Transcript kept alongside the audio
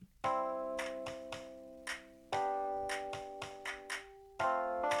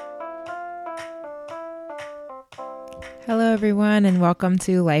Hello, everyone, and welcome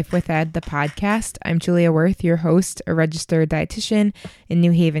to Life with Ed, the podcast. I'm Julia Worth, your host, a registered dietitian in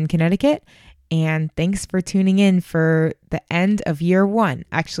New Haven, Connecticut. And thanks for tuning in for the end of year one.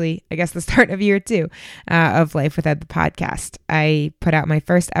 Actually, I guess the start of year two of Life with Ed, the podcast. I put out my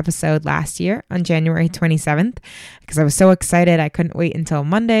first episode last year on January 27th because I was so excited. I couldn't wait until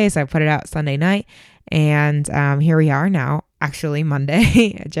Monday, so I put it out Sunday night. And here we are now, actually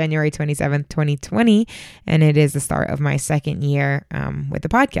Monday, January 27th, 2020. And it is the start of my second year with the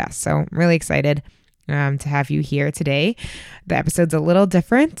podcast. So I'm really excited to have you here today. The episode's a little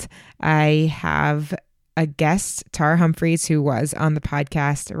different. I have a guest, Tara Humphreys, who was on the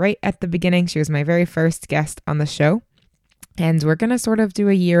podcast right at the beginning. She was my very first guest on the show. And we're going to sort of do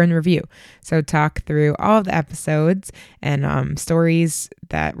a year in review. So talk through all of the episodes and stories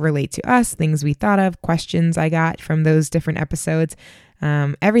that relate to us, things we thought of, questions I got from those different episodes,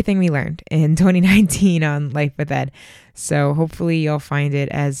 everything we learned in 2019 on Life with Ed. So hopefully you'll find it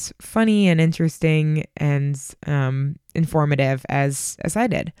as funny and interesting and informative as I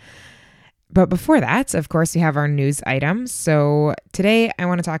did. But before that, of course, we have our news items. So today I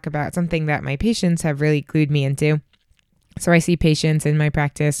want to talk about something that my patients have really glued me into. So I see patients in my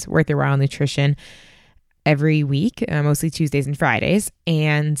practice, Worth Your While Nutrition, every week, mostly Tuesdays and Fridays.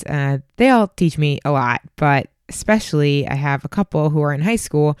 And they all teach me a lot, but especially I have a couple who are in high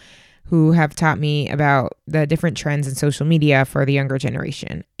school who have taught me about the different trends in social media for the younger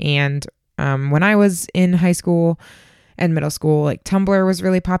generation. And when I was in high school and middle school, like Tumblr was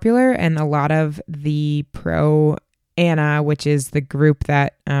really popular, and a lot of the pro Anna, which is the group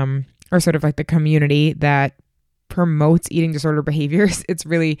that, or sort of like the community that promotes eating disorder behaviors. It's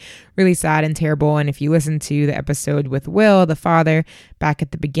really, really sad and terrible. And if you listen to the episode with Will, the father, back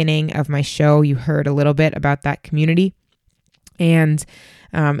at the beginning of my show, you heard a little bit about that community. And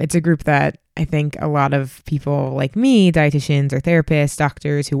it's a group that I think a lot of people like me, dietitians or therapists,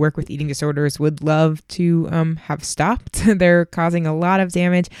 doctors who work with eating disorders, would love to have stopped. They're causing a lot of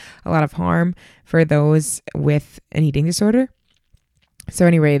damage, a lot of harm for those with an eating disorder. So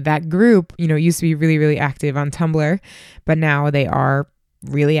anyway, that group, used to be really, really active on Tumblr, but now they are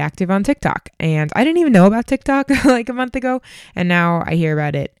really active on TikTok. And I didn't even know about TikTok like a month ago. And now I hear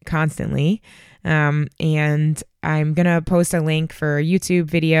about it constantly. And I'm going to post a link for a YouTube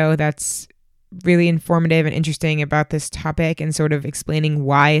video that's really informative and interesting about this topic and sort of explaining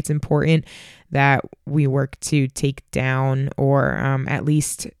why it's important that we work to take down or at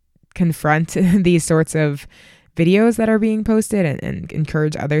least confront these sorts of videos that are being posted and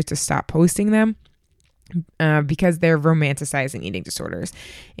encourage others to stop posting them because they're romanticizing eating disorders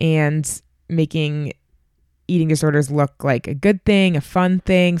and making eating disorders look like a good thing, a fun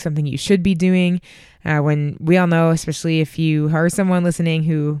thing, something you should be doing. When we all know, especially if you are someone listening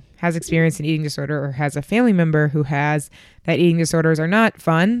who has experienced an eating disorder or has a family member who has, that eating disorders are not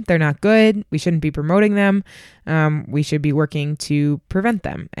fun. They're not good. We shouldn't be promoting them. We should be working to prevent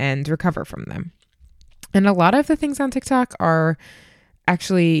them and recover from them. And a lot of the things on TikTok are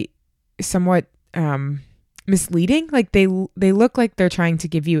actually somewhat misleading. Like they look like they're trying to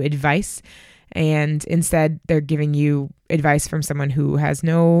give you advice, and instead they're giving you advice from someone who has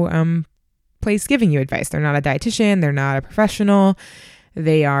no place giving you advice. They're not a dietitian. They're not a professional.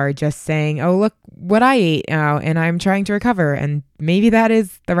 They are just saying, oh, look what I ate and I'm trying to recover. And maybe that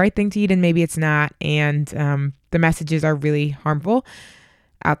is the right thing to eat and maybe it's not. And the messages are really harmful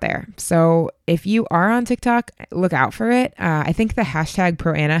out there. So if you are on TikTok, look out for it. I think the hashtag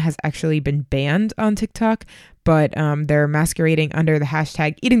ProAnna has actually been banned on TikTok, but they're masquerading under the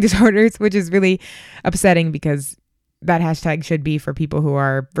hashtag eating disorders, which is really upsetting because that hashtag should be for people who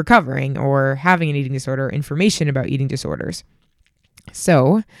are recovering or having an eating disorder, information about eating disorders.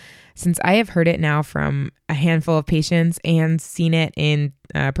 So since I have heard it now from a handful of patients and seen it in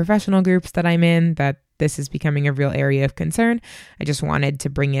professional groups that I'm in, that this is becoming a real area of concern, I just wanted to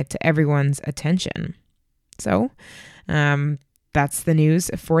bring it to everyone's attention. So that's the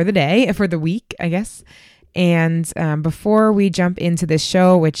news for the day, for the week, I guess. And before we jump into this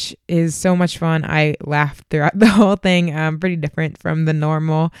show, which is so much fun, I laughed throughout the whole thing, pretty different from the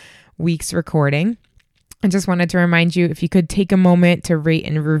normal week's recording. I just wanted to remind you, if you could take a moment to rate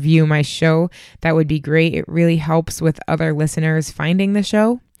and review my show, that would be great. It really helps with other listeners finding the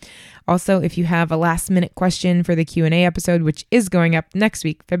show. Also, if you have a last minute question for the Q&A episode, which is going up next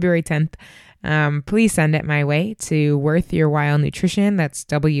week, February 10th, please send it my way to Worth Your While Nutrition. That's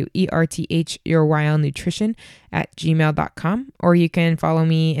WERTH Your While Nutrition @gmail.com. Or you can follow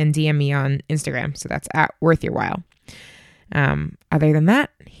me and DM me on Instagram. So that's @Worth Your While. Other than that,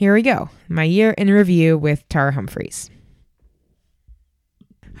 here we go. My year in review with Tara Humphreys.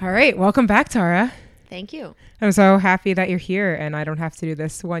 All right. Welcome back, Tara. Thank you. I'm so happy that you're here and I don't have to do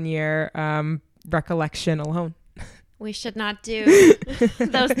this 1 year recollection alone. We should not do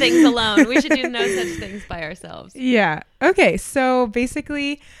those things alone. We should do no such things by ourselves. Yeah. Okay. So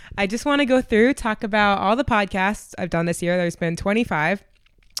basically, I just want to go through, talk about all the podcasts I've done this year. There's been 25,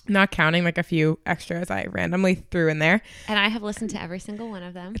 not counting like a few extras I randomly threw in there. And I have listened to every single one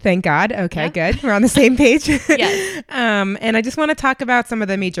of them. Thank God. Okay, Yep. good. We're on the same page. Yes. And I just want to talk about some of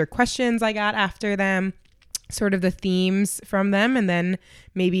the major questions I got after them, sort of the themes from them, and then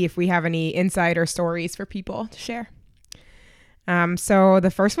maybe if we have any insider stories for people to share. So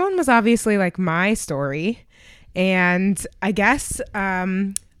the first one was obviously like my story. And I guess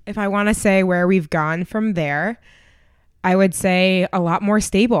if I want to say where we've gone from there, I would say a lot more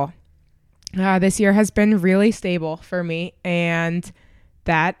stable. This year has been really stable for me, and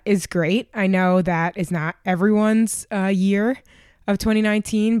that is great. I know that is not everyone's year of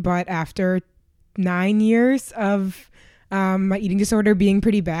 2019, but after 9 years of my eating disorder being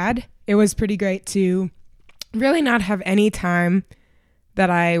pretty bad, it was pretty great to really not have any time that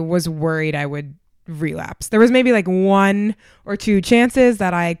I was worried I would relapse. There was maybe like 1 or 2 chances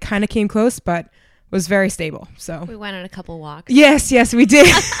that I kind of came close, but was very stable. So We went on a couple walks. yes, we did.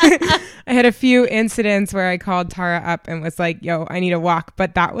 I had a few incidents where I called Tara up and was like, yo, I need a walk.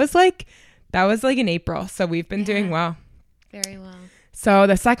 But that was like in April. So we've been doing well. Very well. So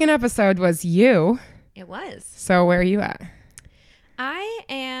the second episode was you. It was. So where are you at? I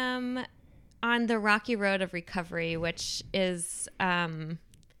am on the rocky road of recovery, which is ongoing,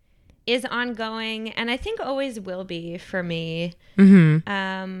 and I think always will be for me.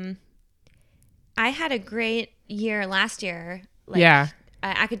 Mm-hmm. I had a great year last year. Yeah.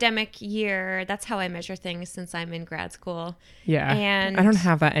 Academic year. That's how I measure things since I'm in grad school. Yeah. And I don't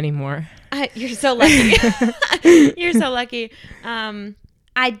have that anymore. You're so lucky. You're so lucky.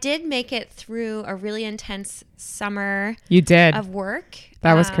 I did make it through a really intense summer You did. of work.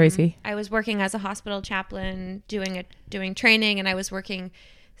 That was crazy. I was working as a hospital chaplain, doing training, and I was working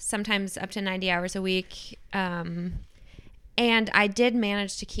sometimes up to 90 hours a week. And I did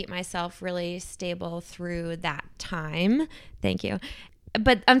manage to keep myself really stable through that time. Thank you.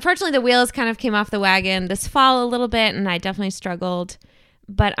 But unfortunately, the wheels kind of came off the wagon this fall a little bit, and I definitely struggled.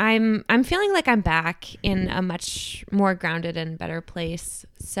 But I'm feeling like I'm back in a much more grounded and better place.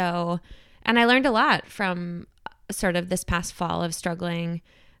 So, and I learned a lot from sort of this past fall of struggling.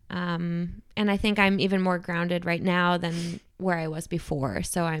 And I think I'm even more grounded right now than where I was before.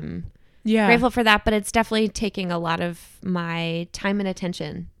 So I'm grateful for that. But it's definitely taking a lot of my time and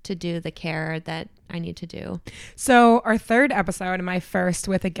attention to do the care that I need to do. So our third episode, and my first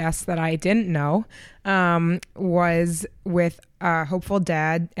with a guest that I didn't know, was with Hopeful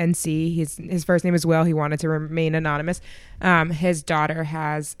Dad NC. His first name is Will. He wanted to remain anonymous. His daughter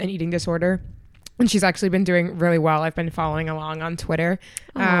has an eating disorder, and she's actually been doing really well. I've been following along on Twitter.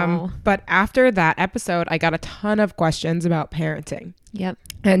 But after that episode, I got a ton of questions about parenting. Yep.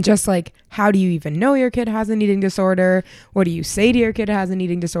 And just like, how do you even know your kid has an eating disorder? What do you say to your kid has an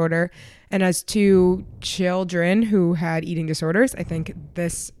eating disorder? And as two children who had eating disorders, I think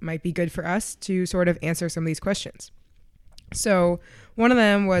this might be good for us to sort of answer some of these questions. So one of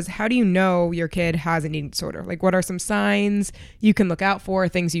them was, how do you know your kid has an eating disorder? Like, what are some signs you can look out for,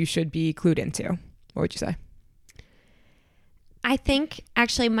 things you should be clued into? What would you say? I think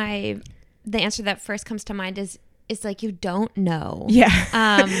actually the answer that first comes to mind is like, you don't know. Yeah.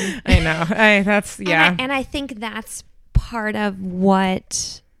 I know. And I think that's part of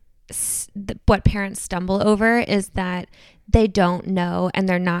what parents stumble over, is that they don't know and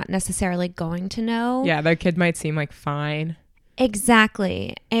they're not necessarily going to know. Yeah, their kid might seem like fine.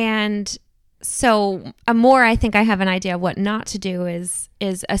 Exactly. And so more I think I have an idea of what not to do is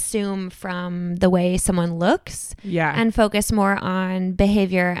assume from the way someone looks. Yeah. And focus more on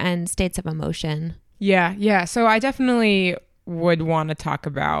behavior and states of emotion. Yeah. So I definitely would want to talk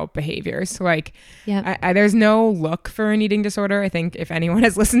about behaviors. Like, yeah, there's no look for an eating disorder. I think if anyone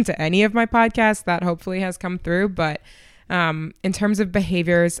has listened to any of my podcasts, that hopefully has come through. But in terms of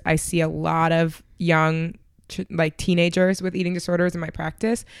behaviors, I see a lot of young teenagers with eating disorders in my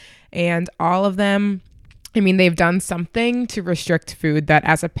practice, and all of them, I mean, they've done something to restrict food that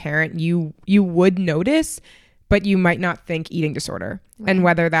as a parent you would notice, but you might not think eating disorder. Right. And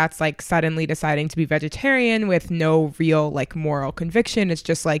whether that's like suddenly deciding to be vegetarian with no real like moral conviction, it's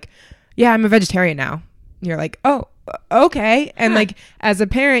just like, yeah, I'm a vegetarian now. And you're like, oh, okay. And like, as a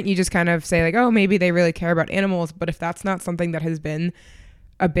parent, you just kind of say like, oh, maybe they really care about animals. But if that's not something that has been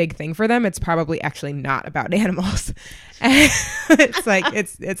a big thing for them, it's probably actually not about animals. It's like,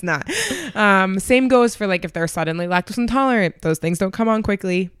 it's not. Same goes for like, if they're suddenly lactose intolerant, those things don't come on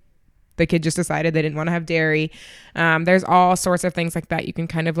quickly. the kid just decided they didn't want to have dairy. There's all sorts of things like that you can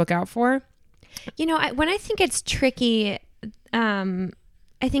kind of look out for. You know, when I think it's tricky, I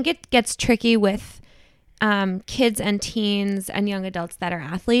think it gets tricky with kids and teens and young adults that are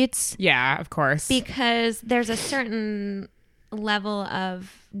athletes. Yeah, of course. Because there's a certain level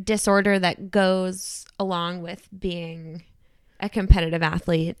of disorder that goes along with being a competitive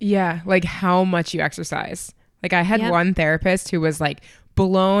athlete. Yeah, like how much you exercise. Like I had one therapist who was like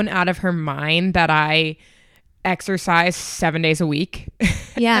blown out of her mind that I exercise 7 days a week.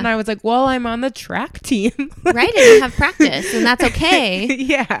 Yeah. And I was like, well, I'm on the track team. Right. And you have practice and that's okay.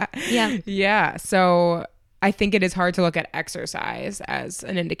 Yeah. Yeah. Yeah. So I think it is hard to look at exercise as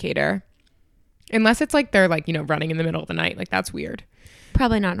an indicator. Unless it's like they're like, you know, running in the middle of the night. Like that's weird.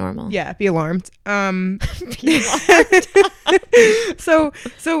 Probably not normal. Yeah, be alarmed. So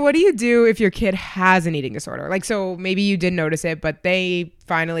what do you do if your kid has an eating disorder? Like, so maybe you did notice it, but they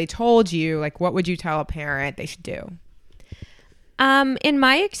finally told you, like, what would you tell a parent they should do? In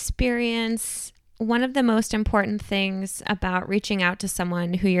my experience, one of the most important things about reaching out to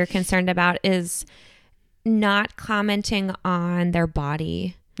someone who you're concerned about is not commenting on their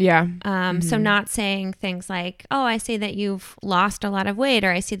body. Yeah. So not saying things like, oh, I see that you've lost a lot of weight,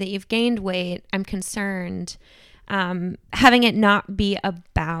 or I see that you've gained weight. I'm concerned. Having it not be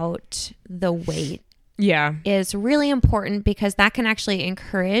about the weight is really important because that can actually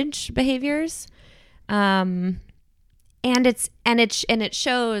encourage behaviors. And it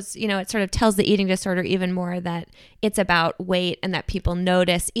shows, you know, it sort of tells the eating disorder even more that it's about weight and that people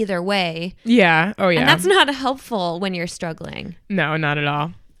notice either way. Yeah. Oh, yeah. And that's not helpful when you're struggling. No, not at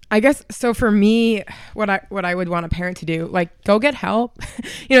all. I guess so. For me, what I would want a parent to do, like, go get help.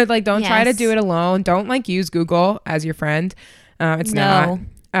 You know, like, don't try to do it alone. Don't like use Google as your friend. It's not.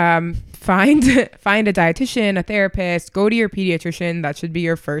 Find a dietitian, a therapist. Go to your pediatrician. That should be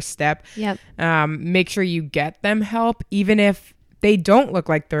your first step. Yep. Make sure you get them help, even if they don't look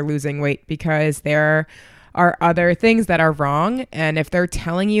like they're losing weight, because there are other things that are wrong. And if they're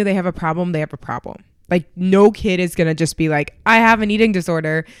telling you they have a problem, they have a problem. Like, no kid is going to just be like, I have an eating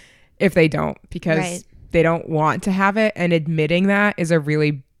disorder, if they don't, because they don't want to have it. And admitting that is a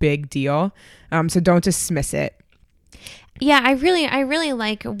really big deal. So don't dismiss it. Yeah, I really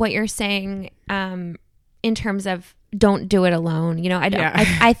like what you're saying in terms of don't do it alone. You know,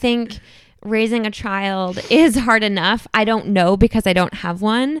 I think raising a child is hard enough. I don't know because I don't have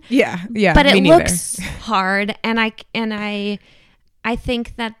one. Yeah. But it looks hard. And I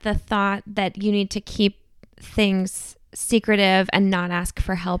think that the thought that you need to keep things secretive and not ask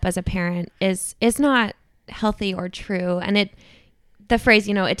for help as a parent is not healthy or true. And the phrase,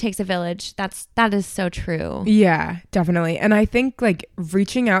 you know, it takes a village, that is so true. Yeah, definitely. And I think like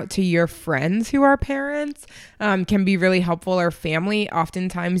reaching out to your friends who are parents can be really helpful, or family.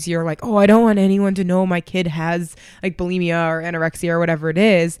 Oftentimes you're like, oh, I don't want anyone to know my kid has like bulimia or anorexia or whatever it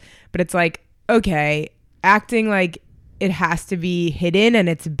is. But it's like, okay, acting like it has to be hidden and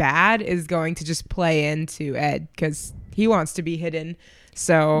it's bad is going to just play into Ed because he wants to be hidden.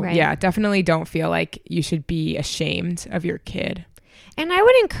 So yeah, definitely don't feel like you should be ashamed of your kid. And I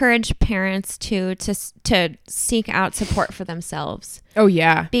would encourage parents to seek out support for themselves. Oh,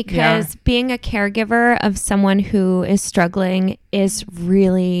 yeah. Because being a caregiver of someone who is struggling is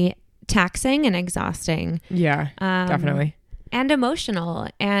really taxing and exhausting. Yeah, definitely. And emotional.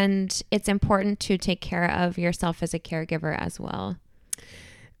 And it's important to take care of yourself as a caregiver as well.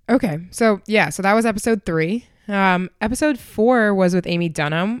 Okay. So that was episode 3. Episode 4 was with Amy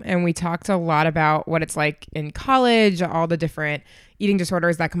Dunham, and we talked a lot about what it's like in college, all the different eating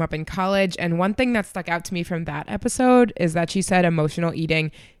disorders that come up in college. And one thing that stuck out to me from that episode is that she said emotional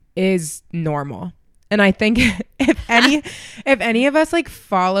eating is normal. And I think if any of us like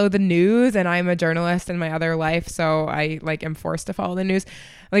follow the news, and I'm a journalist in my other life, so I like am forced to follow the news,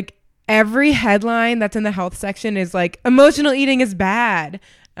 like every headline that's in the health section is like emotional eating is bad.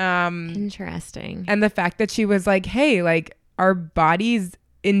 Interesting. And the fact that she was like, hey, like our bodies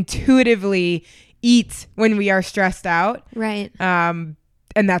intuitively eat when we are stressed out. Right. And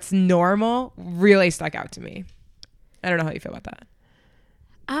that's normal really stuck out to me. I don't know how you feel about that.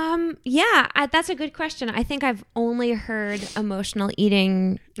 That's a good question. I think I've only heard emotional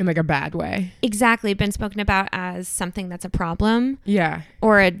eating in like a bad way. Exactly. Been spoken about as something that's a problem. Yeah.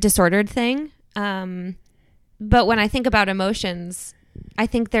 Or a disordered thing. But when I think about emotions, I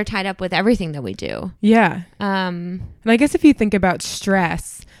think they're tied up with everything that we do. Yeah. And I guess if you think about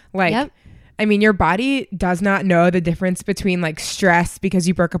stress, like, I mean, your body does not know the difference between like stress because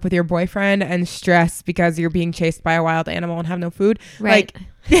you broke up with your boyfriend and stress because you're being chased by a wild animal and have no food. Right.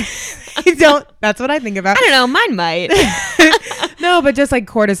 Like, you don't, that's what I think about. I don't know. Mine might. No, but just like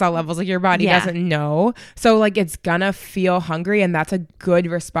cortisol levels, like your body Yeah. doesn't know. So like it's gonna feel hungry, and that's a good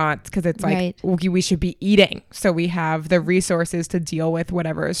response because it's like Right. okay, we should be eating. So we have the resources to deal with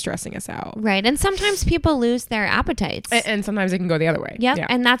whatever is stressing us out. Right. And sometimes people lose their appetites. And sometimes it can go the other way. Yep. Yeah.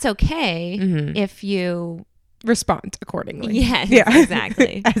 And that's okay if you. Respond accordingly. Yes, Yeah.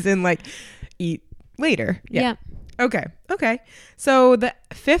 exactly. As in like eat later. Yeah. Yep. Okay. So the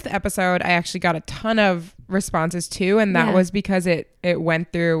 5th episode, I actually got a ton of responses to, and that Yeah. was because it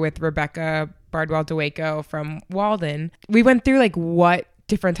went through with Rebecca Bardwell DeWaco from Walden. We went through like what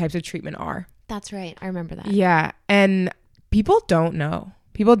different types of treatment are. That's right. I remember that. Yeah. And people don't know.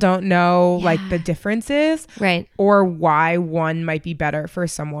 People don't know like the differences Right. or why one might be better for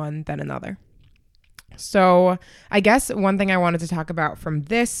someone than another. So I guess one thing I wanted to talk about from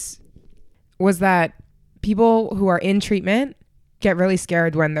this was that people who are in treatment get really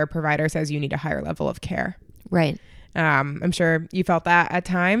scared when their provider says you need a higher level of care. Right. I'm sure you felt that at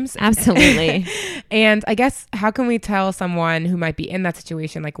times. Absolutely. And I guess how can we tell someone who might be in that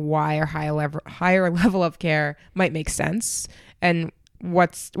situation like why a higher level of care might make sense, and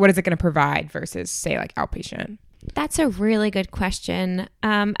what is it going to provide versus say like outpatient? That's a really good question.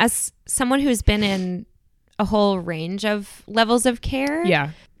 As someone who's been in a whole range of levels of care,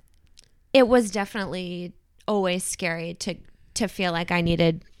 Yeah. it was definitely always scary to feel like I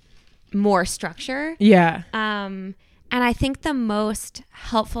needed more structure. Yeah. And I think the most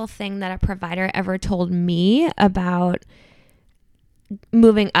helpful thing that a provider ever told me about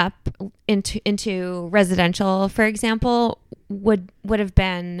moving up into residential, for example, would have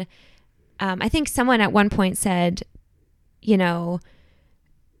been, I think someone at one point said, you know,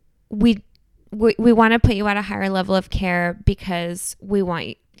 we want to put you at a higher level of care because we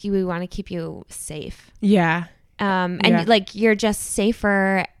want to keep you safe. Yeah. And like you're just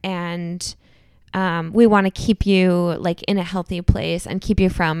safer, and we want to keep you like in a healthy place and keep you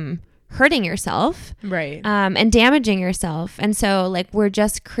from hurting yourself, Right. and damaging yourself. And so like we're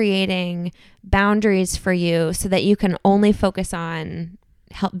just creating boundaries for you so that you can only focus on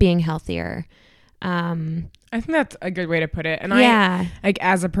being healthier. I think that's a good way to put it. And Yeah. I, like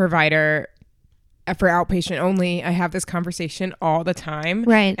as a provider for outpatient only, I have this conversation all the time.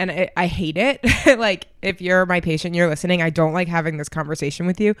 Right. And I hate it. Like if you're my patient, you're listening, I don't like having this conversation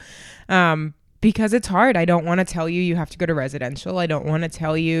with you. Because it's hard. I don't want to tell you have to go to residential. I don't want to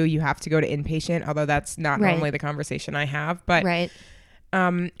tell you have to go to inpatient, although that's not Right. normally the conversation I have. But Right.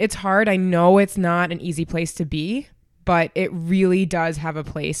 it's hard. I know it's not an easy place to be, but it really does have a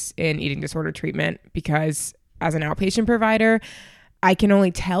place in eating disorder treatment because as an outpatient provider, I can only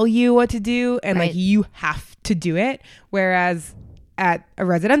tell you what to do and Right. like you have to do it. Whereas at a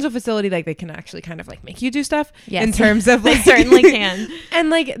residential facility, like they can actually kind of like make you do stuff Yes. in terms of They like certainly can.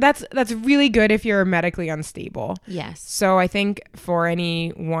 And like that's really good if you're medically unstable. Yes. So I think for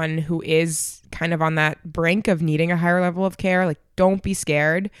anyone who is kind of on that brink of needing a higher level of care, like don't be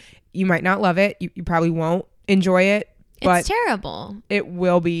scared. You might not love it. You probably won't enjoy it, but It's terrible. it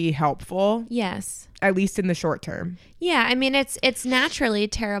will be helpful, Yes. at least in the short term. Yeah, I mean it's naturally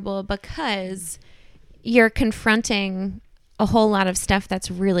terrible because you're confronting a whole lot of stuff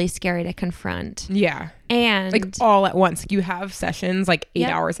that's really scary to confront. Yeah. And Like all at once. You have sessions like 8 Yep.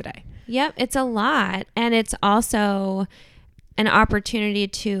 hours a day. yep, it's a lot, and it's also an opportunity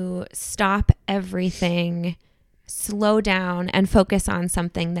to stop everything, slow down, and focus on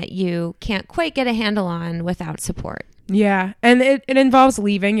something that you can't quite get a handle on without support. Yeah. And it involves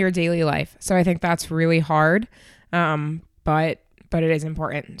leaving your daily life. So I think that's really hard. But it is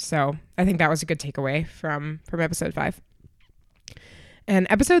important. So I think that was a good takeaway from episode 5. And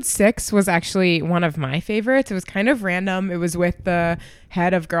episode 6 was actually one of my favorites. It was kind of random. It was with the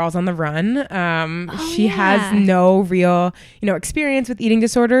head of Girls on the Run. She has no real, experience with eating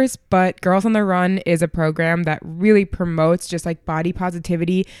disorders, but Girls on the Run is a program that really promotes just like body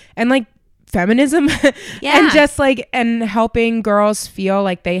positivity and like feminism Yeah. and just like, and helping girls feel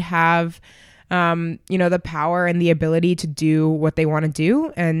like they have, the power and the ability to do what they want to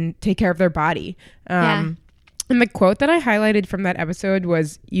do and take care of their body. And the quote that I highlighted from that episode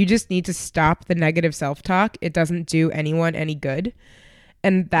was, "You just need to stop the negative self-talk. It doesn't do anyone any good."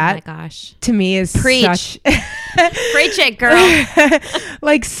 And that, Oh my gosh. to me is Preach. such Preach it, girl.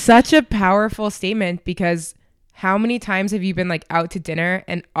 like such a powerful statement, because how many times have you been like out to dinner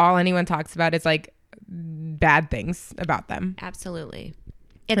and all anyone talks about is like bad things about them? Absolutely.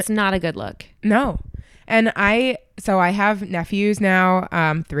 It's not a good look. No. And I have nephews now,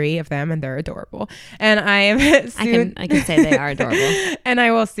 3 of them, and they're adorable. And I am soon, I can say they are adorable. and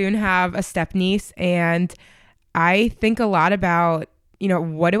I will soon have a step niece. And I think a lot about,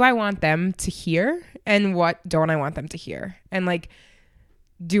 what do I want them to hear and what don't I want them to hear? And like,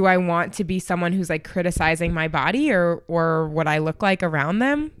 do I want to be someone who's like criticizing my body or what I look like around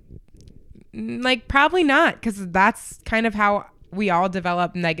them? Like, probably not, because that's kind of how we all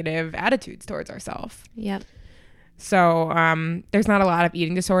develop negative attitudes towards ourselves. Yep. So there's not a lot of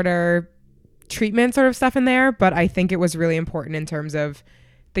eating disorder treatment sort of stuff in there, but I think it was really important in terms of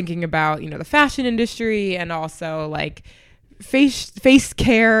thinking about, you know, the fashion industry and also like face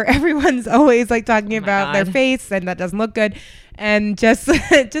care. Everyone's always like talking about their face and that doesn't look good, and just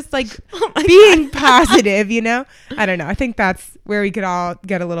like being positive, you know. I don't know, I think that's where we could all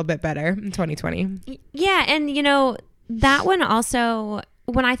get a little bit better in 2020. Yeah. And you know, that one also,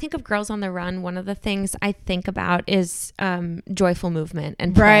 when I think of Girls on the Run, one of the things I think about is joyful movement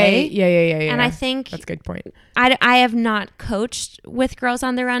and play. Right. Yeah. And I think that's a good point. I have not coached with Girls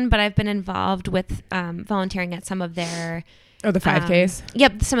on the Run, but I've been involved with volunteering at some of their the 5Ks.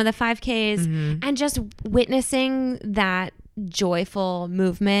 Yep, some of the 5Ks, and just witnessing that joyful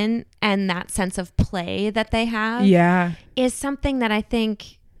movement and that sense of play that they have. Yeah, is something that I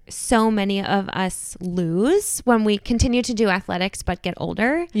think so many of us lose when we continue to do athletics but get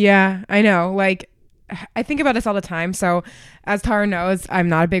older. Yeah, I know. Like, I think about this all the time. So as Tara knows, I'm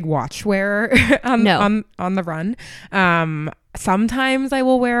not a big watch wearer on the run. Sometimes I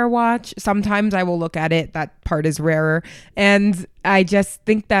will wear a watch. Sometimes I will look at it. That part is rarer. And I just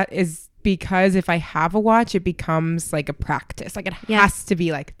think that is because if I have a watch, it becomes like a practice. Like, it has to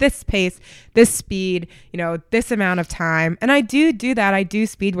be like this pace, this speed, you know, this amount of time. And I do that. I do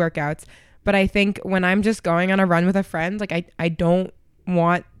speed workouts. But I think when I'm just going on a run with a friend, like I don't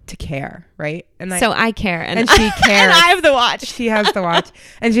want to care, right? And so I care, and she cares. And I have the watch. She has the watch,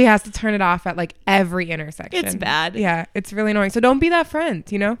 and she has to turn it off at like every intersection. It's bad. Yeah, it's really annoying. So don't be that friend,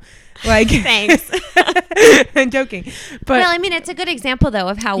 you know? Like, thanks. I'm joking, but well, I mean, it's a good example though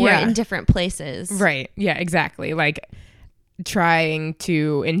of how we're in different places, right? Yeah, exactly. Like trying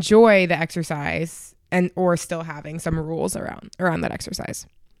to enjoy the exercise or still having some rules around that exercise.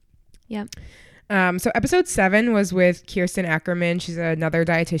 Yep. So episode 7 was with Kirsten Ackerman. She's another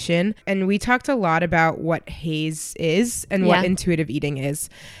dietitian. And we talked a lot about what HAES is and what intuitive eating is.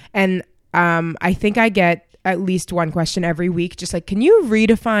 And I think I get at least one question every week, just like, can you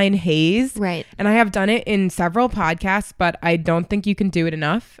redefine HAES? Right. And I have done it in several podcasts, but I don't think you can do it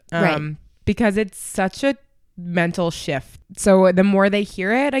enough because it's such a mental shift. So the more they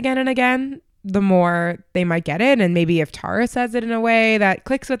hear it again and again, the more they might get it. And maybe if Tara says it in a way that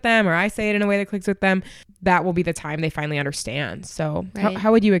clicks with them, or I say it in a way that clicks with them, that will be the time they finally understand. So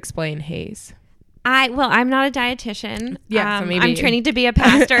how would you explain HAES? I'm not a dietitian. Yeah, so maybe I'm training to be a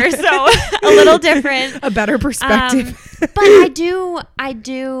pastor, so a little different. A better perspective. But I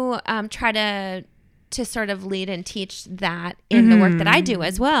do try to sort of lead and teach that in the work that I do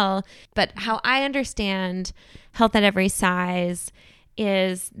as well. But how I understand Health at Every Size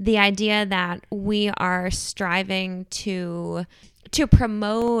is the idea that we are striving to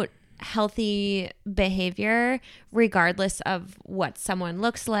promote healthy behavior regardless of what someone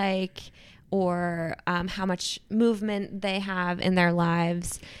looks like or how much movement they have in their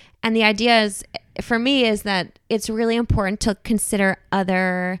lives. And the idea is, for me, is that it's really important to consider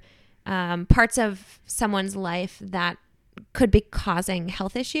other parts of someone's life that could be causing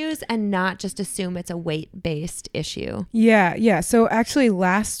health issues and not just assume it's a weight-based issue. Yeah. So actually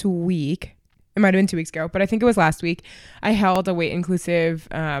last week, it might have been 2 weeks ago, but I think it was last week, I held a weight-inclusive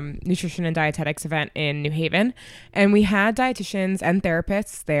nutrition and dietetics event in New Haven. And we had dietitians and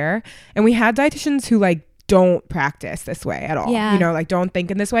therapists there. And we had dietitians who like don't practice this way at all. Yeah. You know, like don't think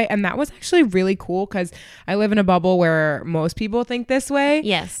in this way. And that was actually really cool because I live in a bubble where most people think this way.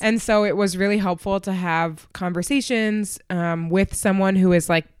 Yes. And so it was really helpful to have conversations with someone who is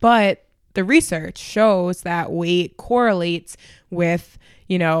like, but the research shows that weight correlates with,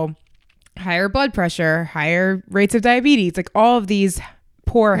 you know, higher blood pressure, higher rates of diabetes, like all of these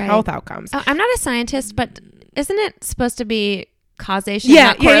poor health outcomes. I'm not a scientist, but isn't it supposed to be causation,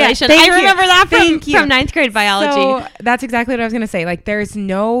 not correlation? Yeah. I remember that from ninth grade biology. So that's exactly what I was going to say. Like, there's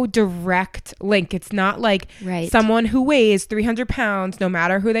no direct link. It's not like someone who weighs 300 pounds, no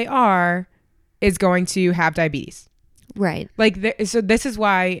matter who they are, is going to have diabetes. Right. Like, so this is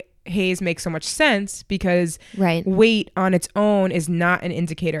why HAES makes so much sense, because weight on its own is not an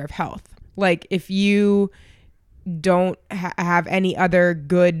indicator of health. Like, if you don't have any other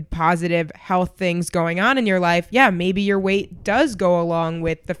good positive health things going on in your life, maybe your weight does go along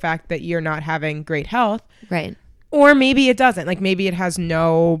with the fact that you're not having great health, right? Or maybe it doesn't. Like, maybe it has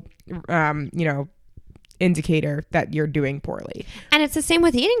no indicator that you're doing poorly. And it's the same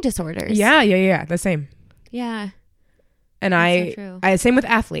with eating disorders. Yeah, the same. Yeah. And That's so true. I same with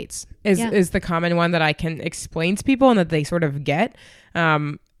athletes Yeah. is the common one that I can explain to people and that they sort of get.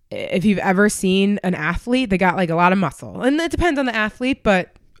 If you've ever seen an athlete, they got like a lot of muscle, and it depends on the athlete,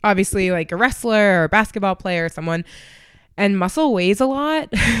 but obviously like a wrestler or a basketball player or someone, and muscle weighs a lot.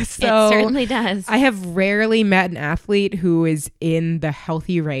 So It certainly does. I have rarely met an athlete who is in the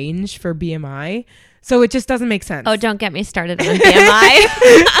healthy range for BMI. So it just doesn't make sense. Oh, don't get me started on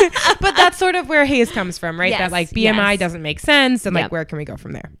BMI. But that's sort of where Hayes comes from, right? Yes, That like BMI yes. doesn't make sense, and like Yep. where can we go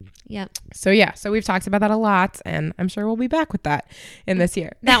from there? Yep. So so we've talked about that a lot, and I'm sure we'll be back with that in this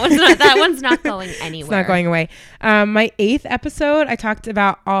year. That one's not going anywhere. It's not going away. My 8th episode, I talked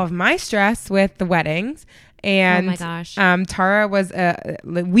about all of my stress with the weddings. And Oh my gosh. Tara was a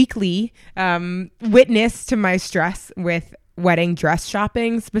weekly witness to my stress with wedding dress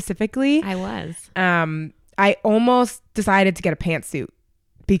shopping specifically. I was. I almost decided to get a pantsuit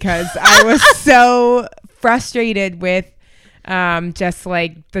because I was so frustrated with just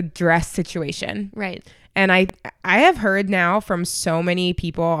like the dress situation. Right. And I have heard now from so many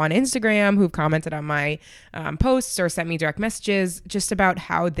people on Instagram who've commented on my posts or sent me direct messages just about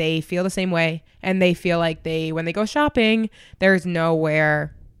how they feel the same way. And they feel like when they go shopping, there's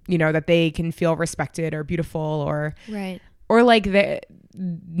nowhere, that they can feel respected or beautiful or like they're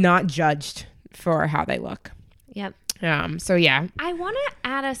not judged for how they look. Yep. So yeah. I want to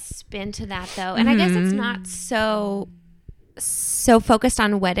add a spin to that though. And I guess it's not so focused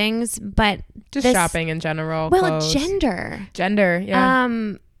on weddings, but Just shopping in general. Well, clothes. Gender. Yeah.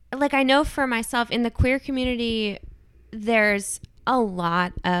 Like I know for myself in the queer community, there's a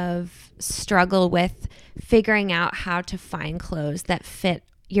lot of struggle with figuring out how to find clothes that fit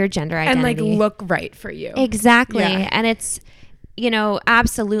your gender identity. And like look right for you. Exactly. Yeah. And it's,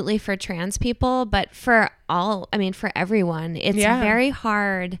 absolutely for trans people, but for everyone, it's very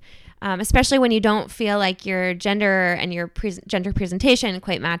hard. Especially when you don't feel like your gender and your gender presentation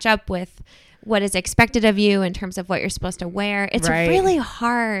quite match up with what is expected of you in terms of what you're supposed to wear. It's really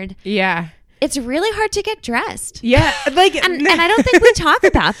hard. Yeah. It's really hard to get dressed. Yeah. Like, and I don't think we talk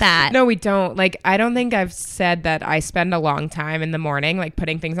about that. No, we don't. Like, I don't think I've said that I spend a long time in the morning, like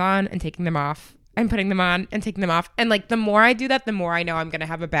putting things on and taking them off and putting them on and taking them off. And like, the more I do that, the more I know I'm going to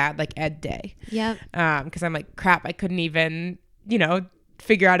have a bad like ed day. Yep. Cause I'm like, crap, I couldn't even,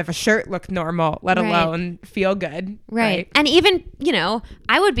 figure out if a shirt looked normal, let alone feel good. Right. And even,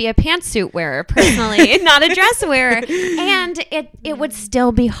 I would be a pantsuit wearer personally, not a dress wearer. And it would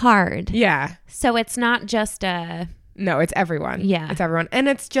still be hard. Yeah. So it's not just No, it's everyone. Yeah. It's everyone. And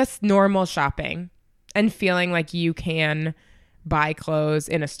it's just normal shopping and feeling like you can buy clothes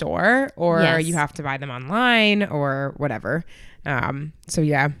in a store or you have to buy them online or whatever. So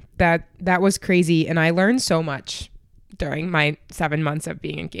yeah, that was crazy. And I learned so much during my 7 months of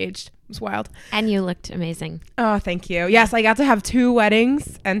being engaged. It was wild. And you looked amazing. Oh, thank you. Yes, I got to have 2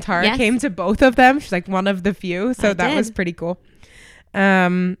 weddings and Tara came to both of them. She's like one of the few. So that was pretty cool.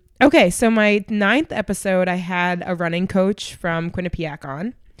 Okay, so my 9th episode, I had a running coach from Quinnipiac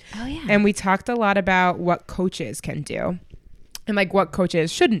on. Oh, yeah. And we talked a lot about what coaches can do and like what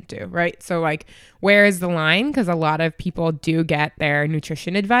coaches shouldn't do, right? So like, where is the line? Because a lot of people do get their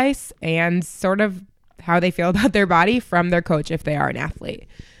nutrition advice and sort of how they feel about their body from their coach if they are an athlete.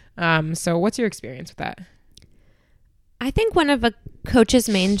 So what's your experience with that? I think one of a coach's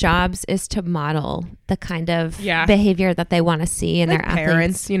main jobs is to model the kind of behavior that they want to see in their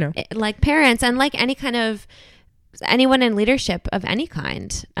parents, athletes. Like parents and like anyone in leadership of any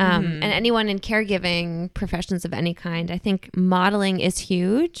kind, and anyone in caregiving professions of any kind. I think modeling is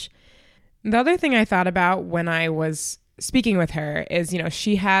huge. The other thing I thought about when I was speaking with her is,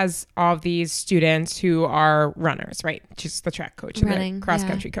 she has all of these students who are runners, right? She's the track coach and the cross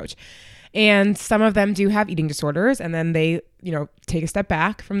country coach. And some of them do have eating disorders, and then they, take a step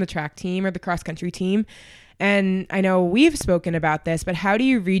back from the track team or the cross country team. And I know we've spoken about this, but how do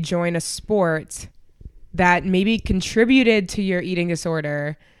you rejoin a sport that maybe contributed to your eating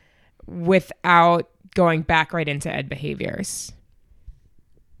disorder without going back right into ed behaviors?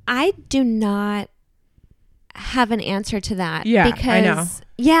 I do not have an answer to that. Yeah, because, I know.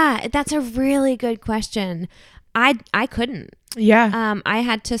 Yeah, that's a really good question. I couldn't. Yeah. I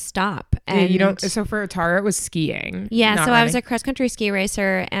had to stop. And you don't. So for Tara, it was skiing. Yeah. not So running. I was a cross country ski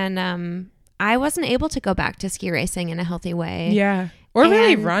racer, and I wasn't able to go back to ski racing in a healthy way. Yeah. Or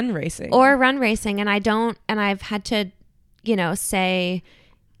really run racing. Or run racing, and I've had to, say,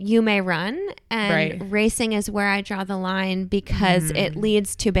 you may run, and racing is where I draw the line because it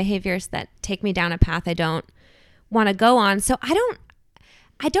leads to behaviors that take me down a path I don't want to go on. So I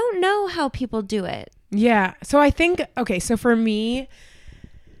don't know how people do it. Yeah. So I think, okay, so for me,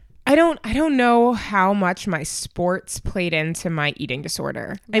 I don't know how much my sports played into my eating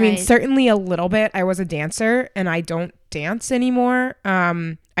disorder. Right. I mean, certainly a little bit. I was a dancer and I don't dance anymore.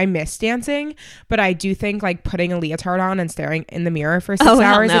 I miss dancing, but I do think like putting a leotard on and staring in the mirror for 6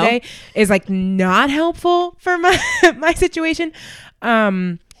 hours a day is like not helpful for my situation.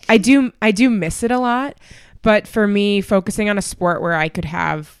 I do miss it a lot, but for me, focusing on a sport where I could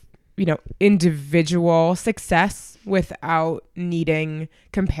have, individual success without needing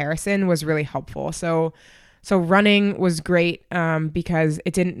comparison was really helpful. So running was great because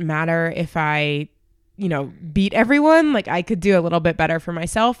it didn't matter if I beat everyone. Like I could do a little bit better for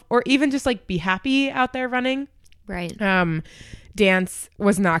myself, or even just like be happy out there running. Right. Dance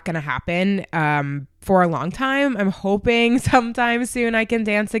was not going to happen for a long time. I'm hoping sometime soon I can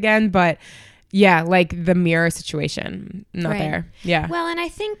dance again, but yeah, like the mirror situation, not there. Yeah. Well, and I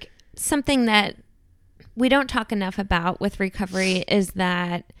think something that we don't talk enough about with recovery is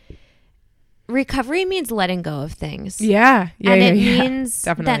that recovery means letting go of things. Yeah. And it means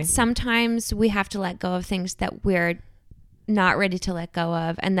that sometimes we have to let go of things that we're not ready to let go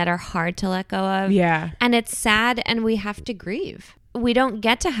of and that are hard to let go of. Yeah. And it's sad and we have to grieve. We don't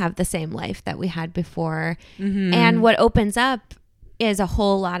get to have the same life that we had before. Mm-hmm. And what opens up is a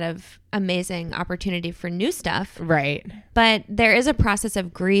whole lot of amazing opportunity for new stuff. Right. But there is a process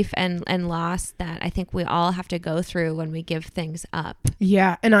of grief and loss that I think we all have to go through when we give things up.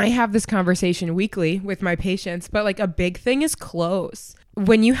 Yeah. And I have this conversation weekly with my patients, but like a big thing is clothes.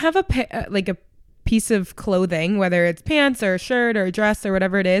 When you have a piece of clothing, whether it's pants or a shirt or a dress or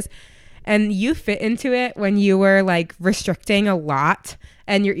whatever it is, and you fit into it when you were like restricting a lot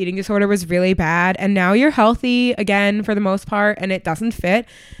and your eating disorder was really bad, and now you're healthy again for the most part and it doesn't fit,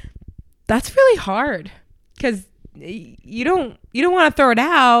 that's really hard because you don't want to throw it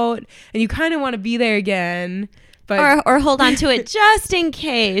out and you kind of want to be there again, but or hold on to it just in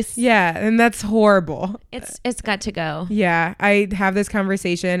case. Yeah, and that's horrible. It's got to go. Yeah, I have this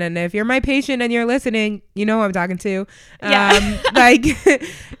conversation, and if you're my patient and you're listening, you know who I'm talking to.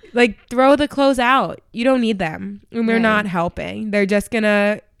 Like throw the clothes out. You don't need them, and they're not helping. They're just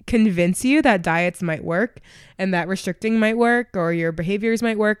gonna convince you that diets might work and that restricting might work or your behaviors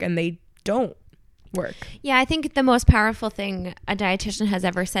might work, and they don't work. Yeah, I think the most powerful thing a dietitian has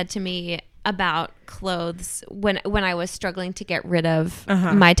ever said to me about clothes when I was struggling to get rid of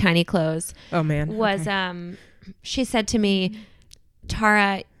my tiny clothes was she said to me,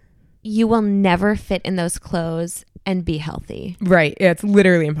 Tara, you will never fit in those clothes and be healthy. Right. Yeah, it's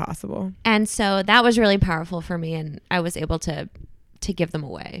literally impossible. And so that was really powerful for me, and I was able to give them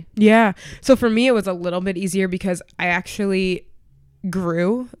away. Yeah. So for me, it was a little bit easier because I actually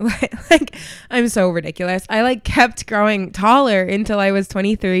grew. Like I'm so ridiculous. I like kept growing taller until I was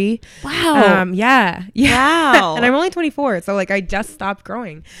 23. Wow. Yeah. Wow. And I'm only 24, so like I just stopped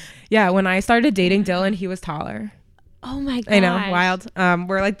growing. Yeah, when I started dating Dylan, he was taller. Oh my gosh. I know, wild.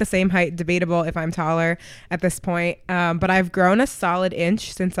 We're like the same height, debatable if I'm taller at this point. But I've grown a solid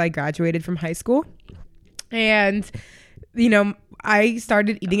inch since I graduated from high school. And, I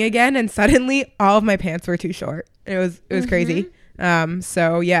started eating again and suddenly all of my pants were too short. It was crazy.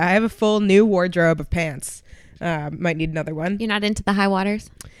 So yeah, I have a full new wardrobe of pants. Might need another one. You're not into the high waters?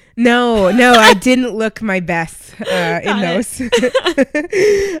 No, I didn't look my best in those.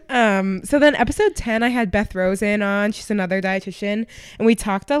 So then episode 10, I had Beth Rosen on. She's another dietitian. And we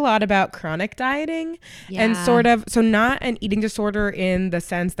talked a lot about chronic dieting and so not an eating disorder in the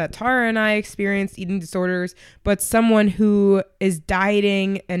sense that Tara and I experienced eating disorders, but someone who is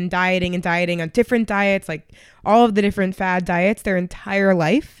dieting on different diets, like all of the different fad diets their entire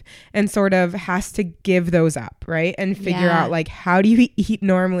life, and sort of has to give those up, right? And figure out like, how do you eat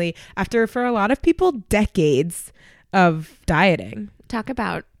normally after, for a lot of people, decades of dieting. Talk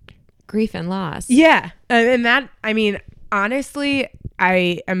about grief and loss. Yeah. And that, I mean, honestly,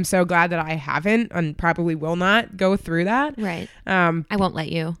 I am so glad that I haven't and probably will not go through that. Right. I won't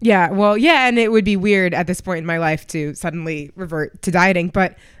let you. Yeah. Well, yeah. And it would be weird at this point in my life to suddenly revert to dieting,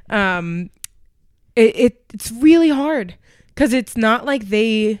 but it's really hard because it's not like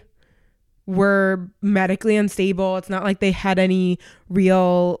they were medically unstable. It's not like they had any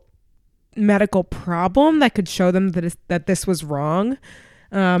real medical problem that could show them that this was wrong.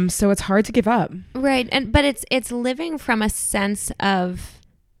 So it's hard to give up. Right. But it's living from a sense of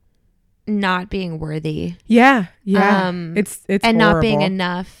not being worthy. Yeah. It's and horrible. Not being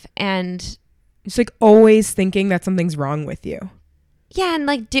enough, and it's like always thinking that something's wrong with you. Yeah, and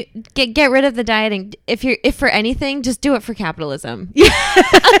like get rid of the dieting. If for anything, just do it for capitalism. Yeah.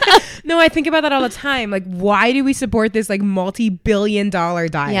 No, I think about that all the time. Like, why do we support this like multi-billion-dollar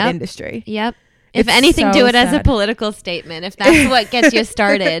diet industry? Yep. If It's anything, so do it as a sad. political statement. If that's what gets you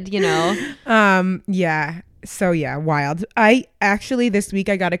started, you know. Yeah. So yeah, wild. I actually this week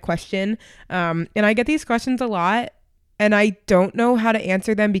I got a question, and I get these questions a lot, and I don't know how to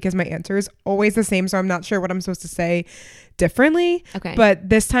answer them because my answer is always the same. So I'm not sure what I'm supposed to say differently. Okay. But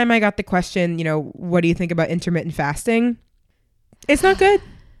this time I got the question, you know, what do you think about intermittent fasting? It's not good.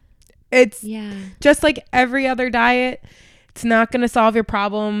 It's Yeah. just like every other diet. It's not going to solve your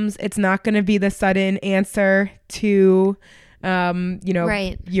problems. It's not going to be the sudden answer to, you know,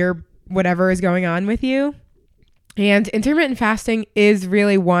 Right. your whatever is going on with you. And intermittent fasting is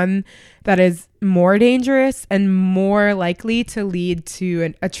really one that is more dangerous and more likely to lead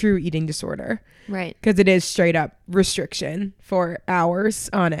to a true eating disorder Right. because it is straight up restriction for hours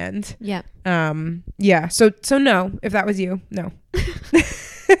on end. Yeah. Yeah. So no, if that was you, no.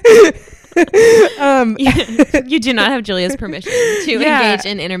 You do not have Julia's permission to Yeah. engage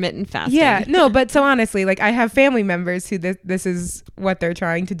in intermittent fasting. Yeah, no, but so honestly, like I have family members who this is what they're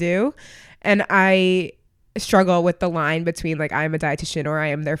trying to do, and I struggle with the line between like I'm a dietitian or I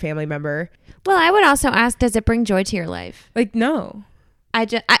am their family member. Well, I would also ask, does it bring joy to your life? Like no, I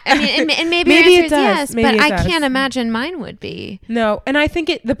mean, and maybe, Maybe your it answer is does. yes, Maybe but it I does. can't imagine mine would be. no, and I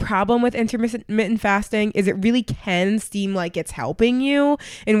think the problem with intermittent fasting is it really can seem like it's helping you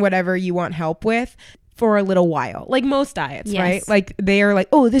in whatever you want help with for a little while, like most diets, Yes. right? Like they are like,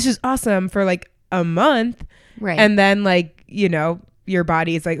 oh, this is awesome for like a month. Right. And then like, you know, your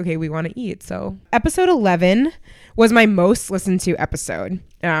body is like, okay, we want to eat. So episode 11 was my most listened to episode.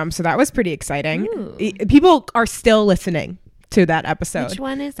 So that was pretty exciting. Ooh. People are still listening to that episode. Which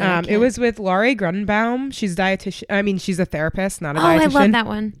one is it? It was with Laurie Grunbaum. She's a dietitian. I mean, she's a therapist, not a Oh, dietitian. I love that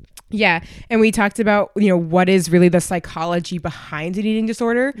one. Yeah. And we talked about, you know, what is really the psychology behind an eating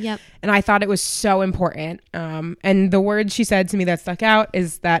disorder. Yep. And I thought it was so important. And the word she said to me that stuck out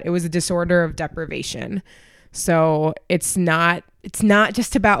is that it was a disorder of deprivation. So it's not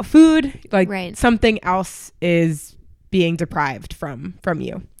just about food. Like Right. something else is being deprived from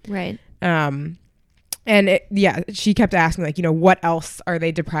you. Right. And she kept asking like, you know, what else are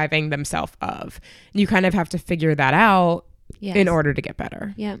they depriving themselves of? You kind of have to figure that out Yes. in order to get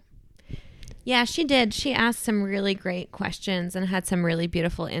better. Yeah. Yeah, she did. She asked some really great questions and had some really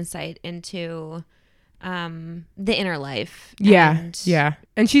beautiful insight into the inner life. Yeah. And Yeah.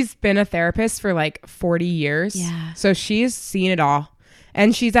 And she's been a therapist for like 40 years. Yeah. So she's seen it all.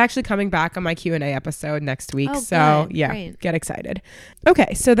 And she's actually coming back on my Q&A episode next week. Oh, So good. yeah, Great. get excited.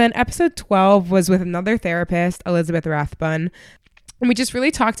 Okay. So then episode 12 was with another therapist, Elizabeth Rathbun. And we just really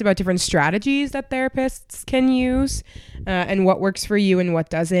talked about different strategies that therapists can use and what works for you and what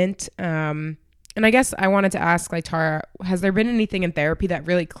doesn't. And I guess I wanted to ask, like, Tara, has there been anything in therapy that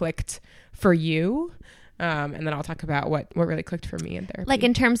really clicked for you? And then I'll talk about what really clicked for me in therapy. Like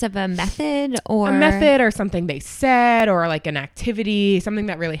in terms of a method or a method or something they said or like an activity, something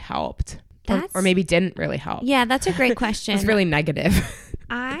that really helped. Or maybe didn't really help. Yeah, that's a great question. It's really negative.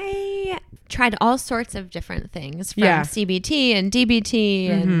 I tried all sorts of different things from Yeah. CBT and DBT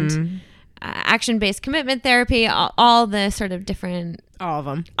and action-based commitment therapy, all the sort of different, All of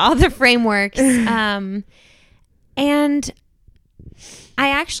them. all the frameworks. And I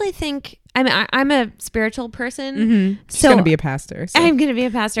actually think, I mean, I'm a spiritual person. She's So going to be a pastor. So. I'm going to be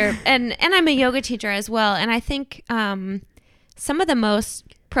a pastor and I'm a yoga teacher as well. And I think some of the most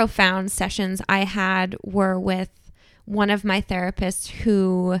profound sessions I had were with one of my therapists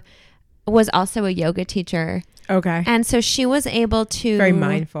who was also a yoga teacher. Okay. And so she was able to Very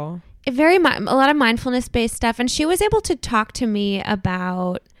mindful. a lot of mindfulness based stuff. And she was able to talk to me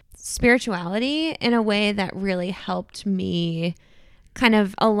about spirituality in a way that really helped me kind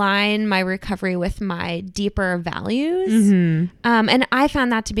of align my recovery with my deeper values. And I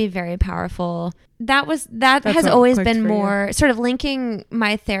found that to be very powerful. That has what always clicked been for you. more sort of linking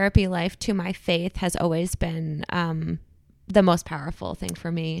my therapy life to my faith has always been the most powerful thing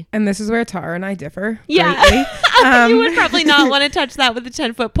for me. And this is where Tara and I differ. Yeah. Greatly. You would probably not want to touch that with a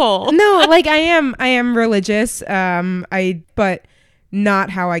 10-foot pole. No, like I am religious. But not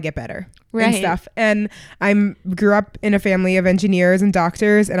how I get better. And Right. stuff. And grew up in a family of engineers and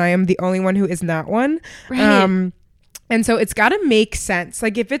doctors, and I am the only one who is not one. Right. And so it's got to make sense.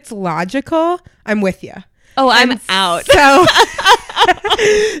 Like if it's logical, I'm with you. Oh, I'm out. So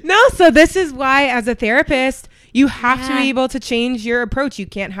so this is why as a therapist, you have to be able to change your approach. You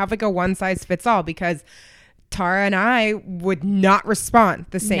can't have like a one size fits all because Tara and I would not respond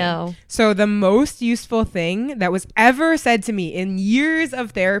the same. No. So the most useful thing that was ever said to me in years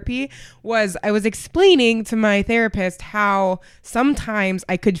of therapy was I was explaining to my therapist how sometimes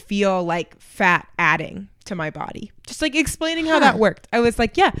I could feel like fat adding to my body. Just like explaining how that worked. I was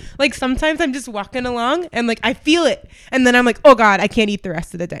like, yeah, like sometimes I'm just walking along and like I feel it. And then I'm like, oh God, I can't eat the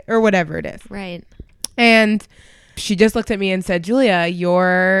rest of the day or whatever it is. Right. And she just looked at me and said, Julia,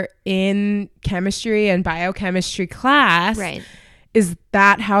 you're in chemistry and biochemistry class. Right. Is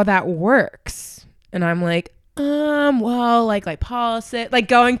that how that works? And I'm like, well, like lipolysis, like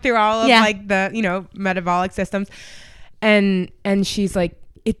going through all of like the, you know, metabolic systems. And she's like,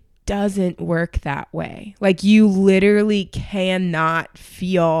 it doesn't work that way. Like you literally cannot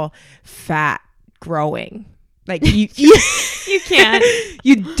feel fat growing. Like you can't.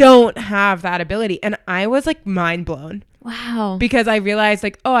 You don't have that ability. And I was like mind blown. Wow. Because I realized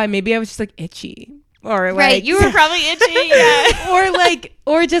like, maybe I was just like itchy. Or like, right, you were probably itchy, yeah.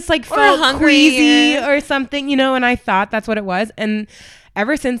 or just like felt hungry queasy or something, you know, and I thought that's what it was. And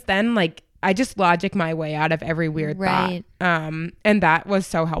ever since then, like I just logic my way out of every weird thought. And that was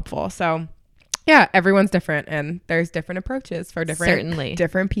so helpful. So yeah, everyone's different and there's different approaches for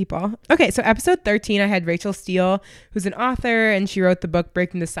different people. Okay, so episode 13, I had Rachel Steele, who's an author, and she wrote the book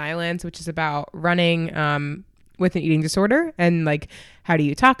Breaking the Silence, which is about running with an eating disorder and like how do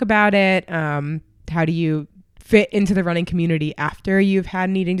you talk about it? How do you fit into the running community after you've had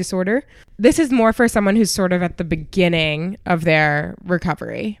an eating disorder? This is more for someone who's sort of at the beginning of their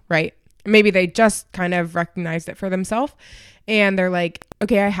recovery, right? Maybe they just kind of recognized it for themselves and they're like,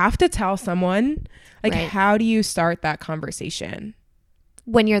 okay, I have to tell someone. Like, how do you start that conversation?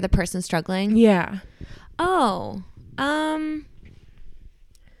 When you're the person struggling? Yeah. Oh,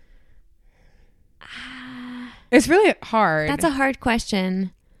 it's really hard. That's a hard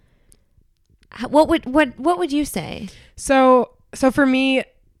question. What would you say? So for me,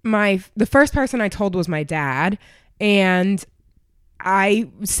 the first person I told was my dad, and I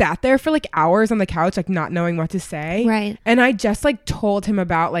sat there for like hours on the couch, like not knowing what to say. Right. And I just like told him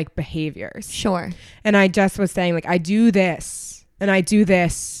about like behaviors. Sure. And I just was saying like, I do this and I do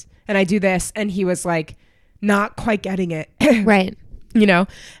this and I do this. And he was like, not quite getting it. Right. You know?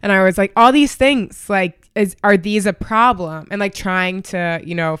 And I was like, all these things, like, are these a problem? And like trying to,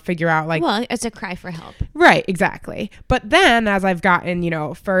 you know, figure out like, well, it's a cry for help. Right, exactly. But then as I've gotten, you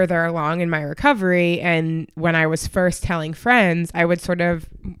know, further along in my recovery, and when I was first telling friends, I would sort of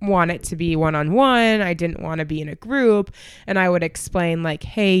want it to be one-on-one. I didn't want to be in a group. And I would explain like,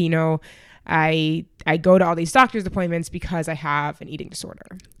 hey, you know, I go to all these doctor's appointments because I have an eating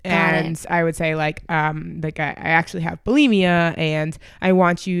disorder. And I would say like I actually have bulimia and I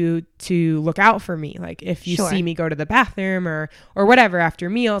want you to look out for me. Like if you see me go to the bathroom or whatever after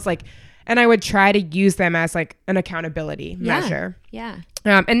meals, like, and I would try to use them as like an accountability measure. Yeah.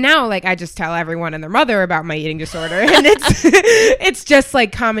 And now like I just tell everyone and their mother about my eating disorder and it's just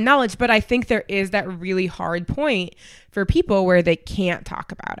like common knowledge. But I think there is that really hard point for people where they can't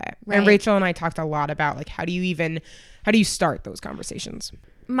talk about it. Right. And Rachel and I talked a lot about like, how do you start those conversations?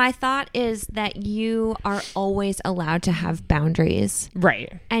 My thought is that you are always allowed to have boundaries.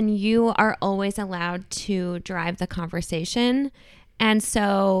 Right. And you are always allowed to drive the conversation. And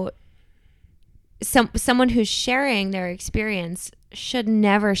so someone who's sharing their experience should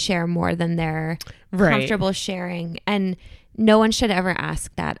never share more than they're comfortable sharing. And no one should ever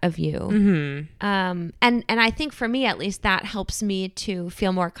ask that of you. Mm-hmm. And I think for me, at least, that helps me to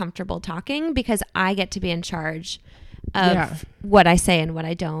feel more comfortable talking because I get to be in charge of what I say and what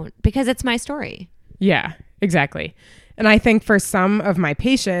I don't, because it's my story. Yeah, exactly. And I think for some of my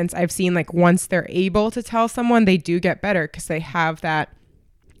patients, I've seen like once they're able to tell someone, they do get better because they have that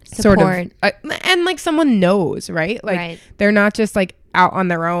support. Sort of, and like someone knows, right? Like they're not just like out on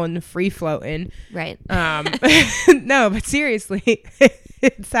their own free floating. Right. No, but seriously,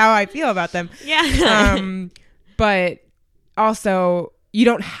 it's how I feel about them. Yeah. But also you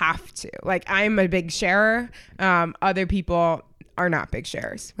don't have to. Like I'm a big sharer. Other people are not big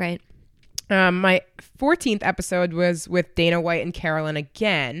sharers. Right. My 14th episode was with Dana White and Carolyn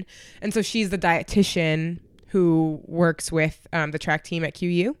again. And so she's the dietitian who works with the track team at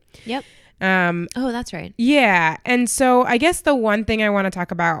QU. Yep. Oh, that's right. Yeah. And so I guess the one thing I want to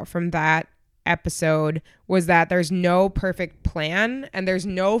talk about from that episode was that there's no perfect plan and there's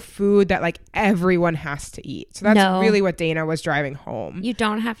no food that like everyone has to eat. So that's really what Dana was driving home. You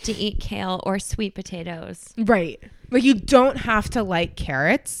don't have to eat kale or sweet potatoes. Right. Like you don't have to like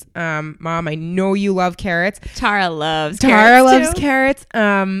carrots. Mom, I know you love carrots. Tara loves carrots.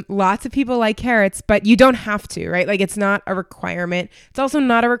 Lots of people like carrots, but you don't have to, right? Like it's not a requirement. It's also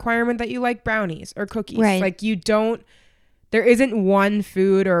not a requirement that you like brownies or cookies. Right. Like there isn't one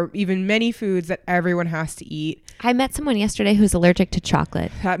food or even many foods that everyone has to eat. I met someone yesterday who's allergic to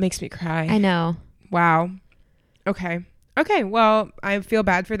chocolate. That makes me cry. I know. Wow. Okay. Okay, well, I feel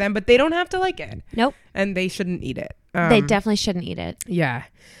bad for them, but they don't have to like it. Nope. And they shouldn't eat it. They definitely shouldn't eat it. Yeah.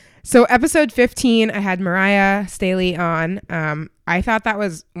 So episode 15, I had Mariah Staley on. I thought that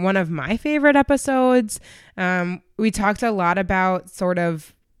was one of my favorite episodes. We talked a lot about sort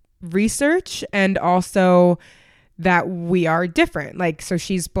of research and also that we are different. Like, so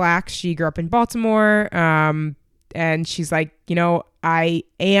she's Black. She grew up in Baltimore. And she's like, you know, I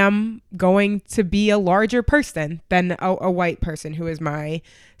am going to be a larger person than a white person who is my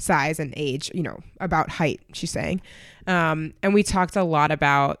size and age, you know, about height, she's saying. And we talked a lot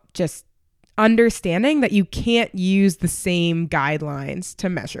about just understanding that you can't use the same guidelines to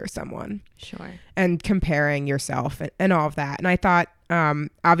measure someone. Sure. And comparing yourself and all of that. And I thought,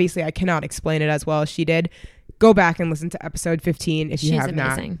 obviously, I cannot explain it as well as she did. Go back and listen to episode 15 if you have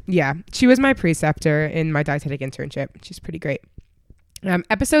not. Yeah. She was my preceptor in my dietetic internship. She's pretty great.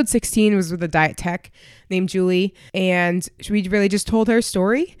 Episode 16 was with a diet tech named Julie, and we really just told her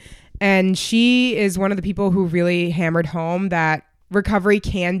story. And she is one of the people who really hammered home that recovery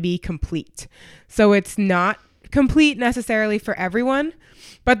can be complete. So it's not complete necessarily for everyone,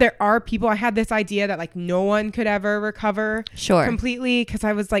 but there are people. I had this idea that like no one could ever recover completely, because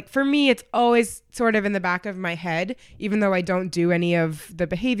I was like, for me, it's always sort of in the back of my head, even though I don't do any of the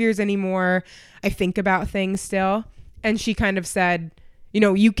behaviors anymore. I think about things still. And she kind of said, you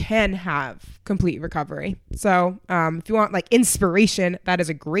know, you can have complete recovery. So if you want like inspiration, that is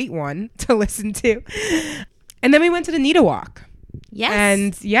a great one to listen to. And then we went to the Nita Walk. Yes.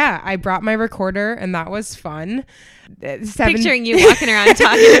 And yeah, I brought my recorder and that was fun. Picturing you walking around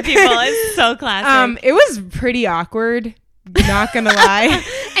talking to people is so classic. It was pretty awkward, not gonna lie.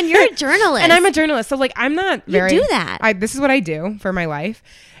 And you're a journalist. And I'm a journalist. So like, I'm not very... You do that. This is what I do for my life.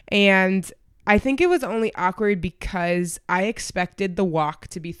 And I think it was only awkward because I expected the walk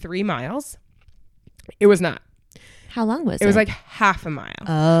to be 3 miles. It was not. How long was it? It was like half a mile.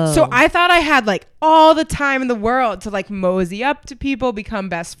 Oh. So I thought I had like all the time in the world to like mosey up to people, become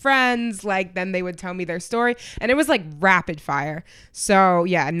best friends. Like then they would tell me their story. And it was like rapid fire. So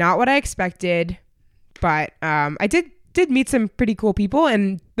yeah, not what I expected. But I did meet some pretty cool people.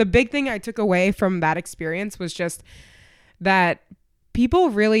 And the big thing I took away from that experience was just that people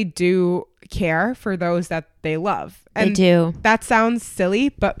really do care for those that they love. And they do. That sounds silly,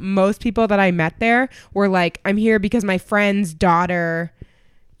 but most people that I met there were like, I'm here because my friend's daughter,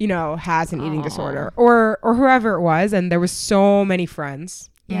 you know, has an eating disorder, or whoever it was. And there was so many friends,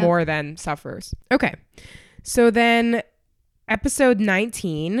 more than sufferers. Okay. So then episode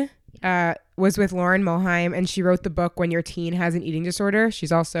 19 was with Lauren Moheim, and she wrote the book When Your Teen Has an Eating Disorder.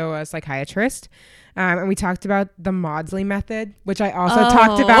 She's also a psychiatrist. And we talked about the Maudsley method, which I also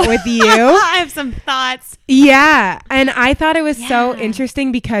talked about with you. I have some thoughts. Yeah. And I thought it was so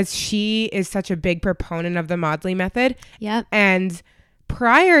interesting because she is such a big proponent of the Maudsley method. Yep. And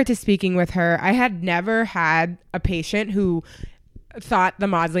prior to speaking with her, I had never had a patient who thought the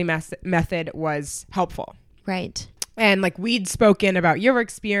Maudsley method was helpful. Right. And like we'd spoken about your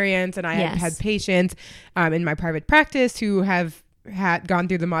experience, and I had had patients in my private practice who have had gone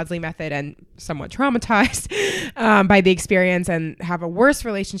through the Maudsley method and somewhat traumatized by the experience and have a worse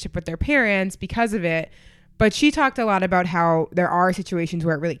relationship with their parents because of it. But she talked a lot about how there are situations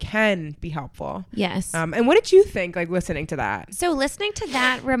where it really can be helpful. Yes. And what did you think, like listening to that? So listening to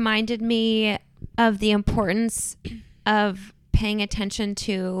that reminded me of the importance of paying attention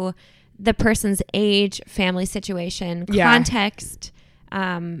to the person's age, family situation, context,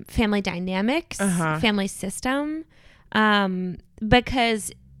 family dynamics, family system.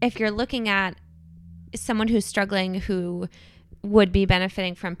 Because if you're looking at someone who's struggling, who would be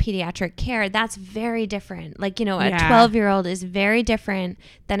benefiting from pediatric care, that's very different. Like, you know, a 12-year-old is very different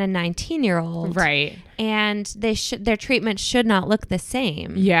than a 19-year-old. Right. And their treatment should not look the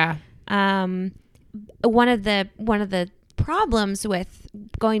same. Yeah. One of the problems with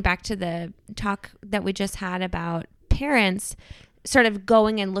going back to the talk that we just had about parents sort of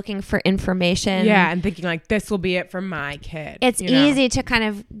going and looking for information. Yeah, and thinking like, this will be it for my kid. It's easy to kind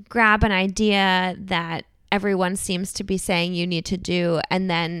of grab an idea that everyone seems to be saying you need to do,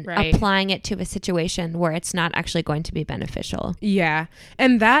 and then applying it to a situation where it's not actually going to be beneficial. Yeah.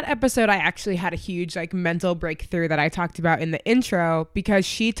 And that episode, I actually had a huge like mental breakthrough that I talked about in the intro, because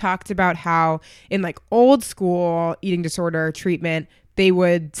she talked about how in like old school eating disorder treatment, they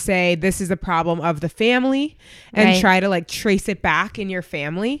would say this is a problem of the family and try to like trace it back in your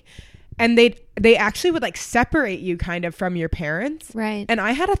family. And they actually would like separate you kind of from your parents. Right. And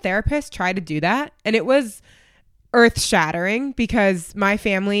I had a therapist try to do that. And it was earth shattering because my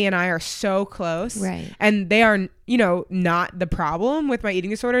family and I are so close. Right. And they are, not the problem with my eating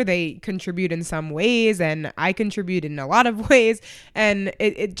disorder. They contribute in some ways and I contribute in a lot of ways. And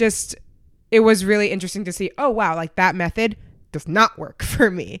it was really interesting to see, oh, wow, like that method does not work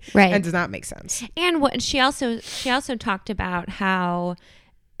for me. Right. And does not make sense. And what she also talked about how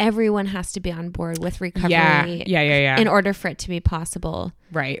everyone has to be on board with recovery. Yeah. In order for it to be possible.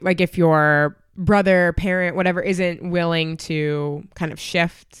 Right. Like if your brother, parent, whatever isn't willing to kind of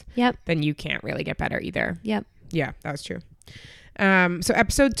shift, then you can't really get better either. Yep. Yeah, that was true. So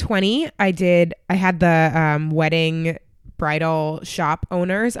episode 20, I had the wedding bridal shop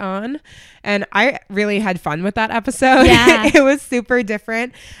owners on, and I really had fun with that episode. Yeah. It was super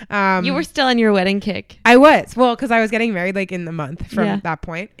different. You were still on your wedding kick. I was. Well, because I was getting married like in the month from that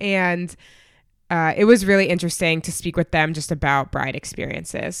point. And it was really interesting to speak with them just about bride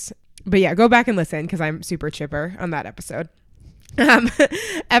experiences. But yeah, go back and listen because I'm super chipper on that episode.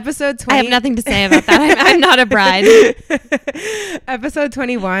 Episode 20. I have nothing to say about that. I'm not a bride. Episode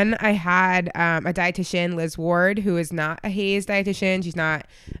 21, I had a dietitian, Liz Ward, who is not a HAES dietitian. She's not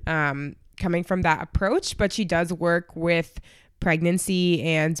coming from that approach, but she does work with pregnancy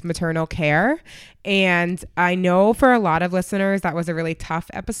and maternal care. And I know for a lot of listeners, that was a really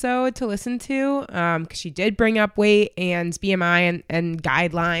tough episode to listen to because she did bring up weight and BMI and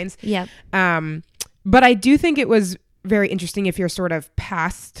guidelines. Yep. But I do think it was very interesting if you're sort of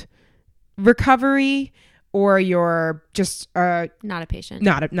past recovery or you're just not a patient,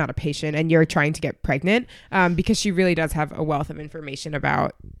 not a patient, and you're trying to get pregnant, because she really does have a wealth of information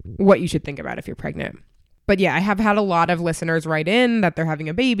about what you should think about if you're pregnant. But yeah, I have had a lot of listeners write in that they're having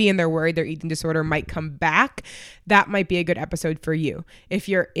a baby and they're worried their eating disorder might come back. That might be a good episode for you. If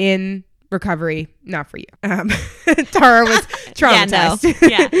you're in recovery, not for you. Tara was traumatized.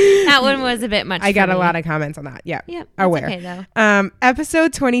 Yeah, that one was a bit much. I got a lot of comments on that. Yeah. Yep. Aware. Okay, though.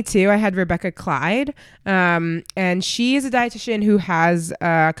 Episode 22, I had Rebecca Clyde, and she is a dietitian who has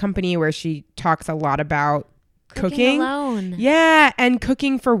a company where she talks a lot about cooking alone. Yeah, and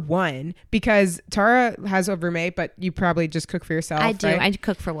cooking for one, because Tara has a roommate, but you probably just cook for yourself. I do. Right? I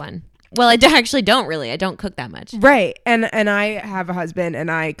cook for one. Well, I actually don't really. I don't cook that much. Right. And I have a husband and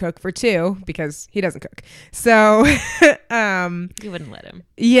I cook for two because he doesn't cook. So you wouldn't let him.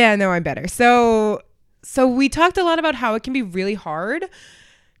 Yeah, no, I'm better. So we talked a lot about how it can be really hard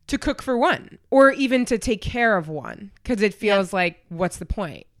to cook for one or even to take care of one because it feels like, what's the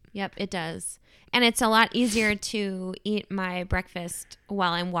point? Yep, it does. And it's a lot easier to eat my breakfast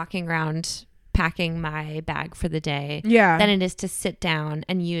while I'm walking around packing my bag for the day than it is to sit down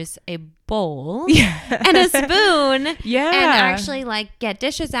and use a bowl and a spoon and actually like get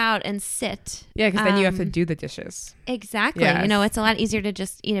dishes out and sit. Yeah, because then you have to do the dishes. Exactly. Yes. It's a lot easier to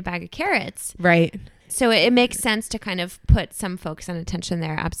just eat a bag of carrots. Right. So it makes sense to kind of put some focus and attention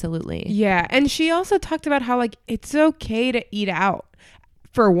there. Absolutely. Yeah. And she also talked about how like it's okay to eat out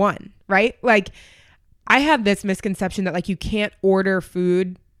for one, right? Like I had this misconception that like you can't order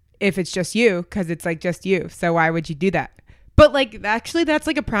food if it's just you because it's like just you. So why would you do that? But like actually that's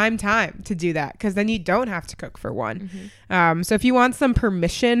like a prime time to do that because then you don't have to cook for one. Mm-hmm. So if you want some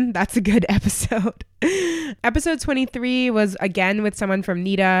permission, that's a good episode. Episode 23 was again with someone from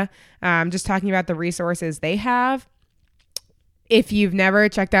NIDA, just talking about the resources they have. If you've never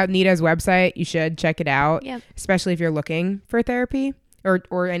checked out NIDA's website, you should check it out, especially if you're looking for therapy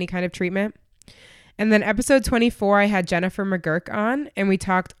or any kind of treatment. And then episode 24, I had Jennifer McGurk on, and we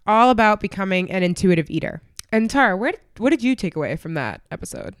talked all about becoming an intuitive eater. And Tara, what did you take away from that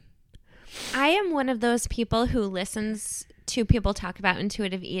episode? I am one of those people who listens to people talk about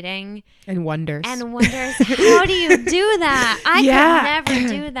intuitive eating. And wonders, how do you do that? I could never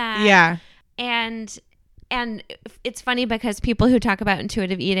do that. Yeah. And it's funny because people who talk about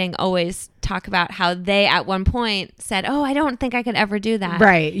intuitive eating always talk about how they at one point said, oh, I don't think I could ever do that.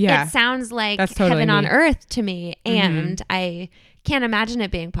 Right. Yeah. It sounds like that's totally heaven me. on earth to me. And I can't imagine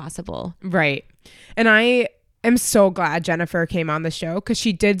it being possible. Right. And I am so glad Jennifer came on the show because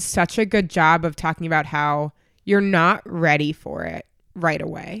she did such a good job of talking about how you're not ready for it right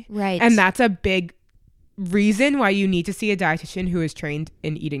away. Right. And that's a big reason why you need to see a dietitian who is trained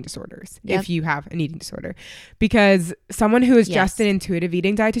in eating disorders if you have an eating disorder, because someone who is just an intuitive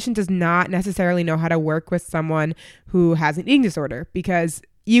eating dietitian does not necessarily know how to work with someone who has an eating disorder, because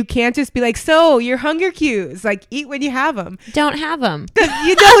you can't just be like, so your hunger cues, like eat when you have them. Don't have them.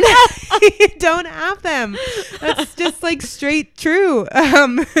 You don't have them. That's just like straight true.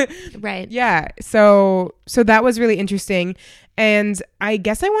 Right. Yeah. So that was really interesting. And I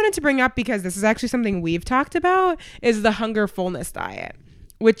guess I wanted to bring up, because this is actually something we've talked about, is the hunger fullness diet,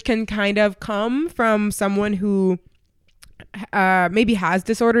 which can kind of come from someone who maybe has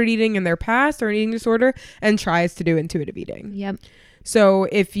disordered eating in their past or an eating disorder and tries to do intuitive eating. Yep. So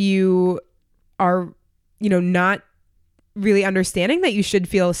if you are, not really understanding that you should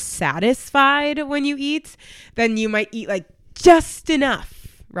feel satisfied when you eat, then you might eat like just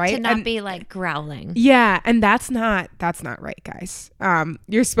enough, right? To not be like growling. Yeah, and that's not right, guys.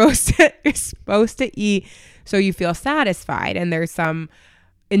 You're supposed to eat so you feel satisfied, and there's some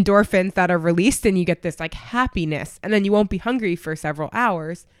endorphins that are released and you get this like happiness, and then you won't be hungry for several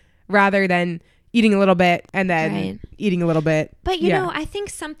hours rather than eating a little bit and then eating a little bit. But you know, I think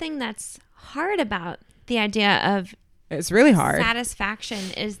something that's hard about the idea of it's really hard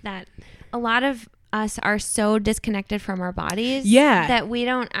satisfaction is that a lot of us are so disconnected from our bodies that we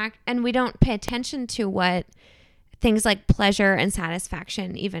don't act and we don't pay attention to what things like pleasure and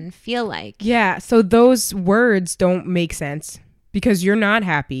satisfaction even feel like. Yeah, so those words don't make sense because you're not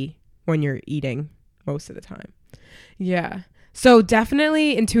happy when you're eating most of the time. Yeah. So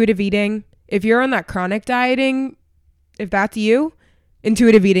definitely intuitive eating. If you're on that chronic dieting, if that's you,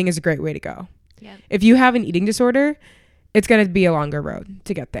 intuitive eating is a great way to go. Yep. If you have an eating disorder, it's going to be a longer road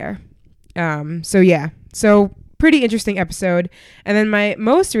to get there. So pretty interesting episode. And then my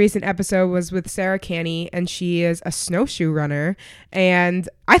most recent episode was with Sarah Canny, and she is a snowshoe runner, and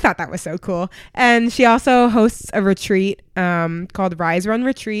I thought that was so cool. And she also hosts a retreat called Rise Run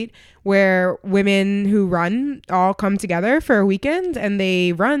Retreat, where women who run all come together for a weekend and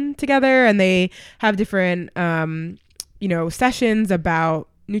they run together, and they have different sessions about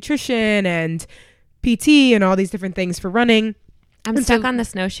nutrition and PT and all these different things for running. I'm stuck on the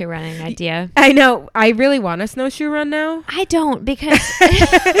snowshoe running idea. I know. I really want a snowshoe run now. I don't, because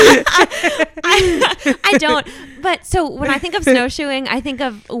I don't. But so when I think of snowshoeing, I think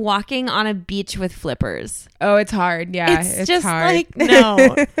of walking on a beach with flippers. Oh, it's hard. Yeah, it's just hard. like,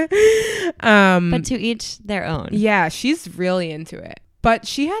 no. But to each their own. Yeah, she's really into it. But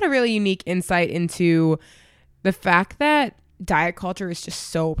she had a really unique insight into the fact that diet culture is just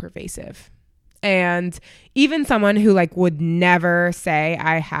so pervasive. And even someone who like would never say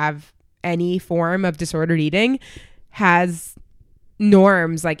I have any form of disordered eating has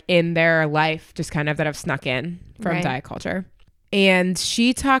norms like in their life just kind of that have snuck in from diet culture. And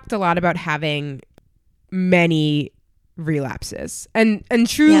she talked a lot about having many relapses and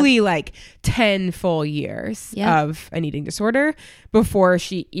truly like 10 full years of an eating disorder before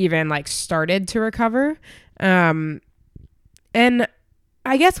she even like started to recover. And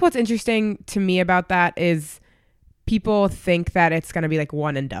I guess what's interesting to me about that is people think that it's going to be like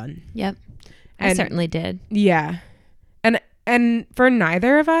one and done. Yep. I certainly did. Yeah. And for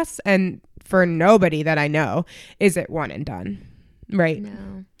neither of us and for nobody that I know is it one and done. Right?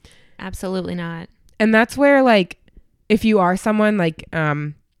 No. Absolutely not. And that's where like if you are someone like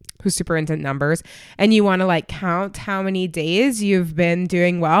who's super into numbers and you want to like count how many days you've been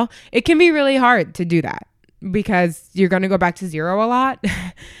doing well, it can be really hard to do that, because you're going to go back to zero a lot.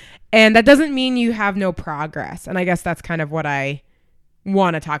 And that doesn't mean you have no progress. And I guess that's kind of what I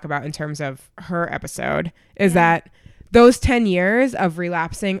want to talk about in terms of her episode is that those 10 years of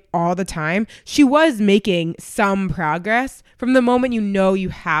relapsing all the time, she was making some progress from the moment you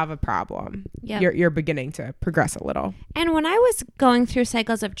have a problem. Yep. You're beginning to progress a little. And when I was going through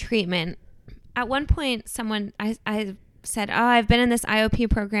cycles of treatment, at one point I said, oh, I've been in this IOP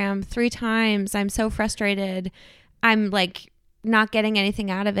program 3 times. I'm so frustrated. I'm like not getting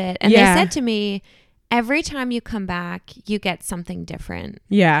anything out of it. And they said to me, every time you come back, you get something different.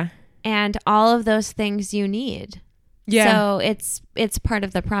 Yeah. And all of those things you need. Yeah. So it's part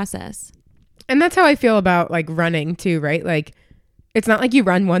of the process. And that's how I feel about like running too, right? Like it's not like you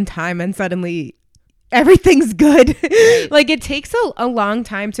run one time and suddenly everything's good. Right. Like it takes a long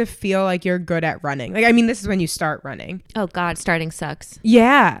time to feel like you're good at running. Like, I mean, this is when you start running. Oh God, starting sucks.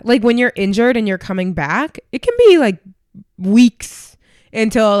 Yeah. Like when you're injured and you're coming back, it can be like weeks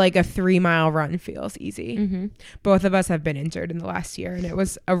until like a 3-mile run feels easy. Mm-hmm. Both of us have been injured in the last year and it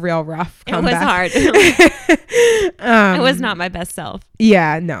was a real rough comeback. It was hard. It was not my best self.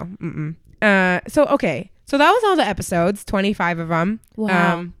 Yeah, no. Okay. So that was all the episodes, 25 of them.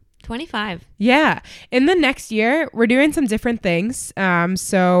 Wow. 25. Yeah. In the next year, we're doing some different things.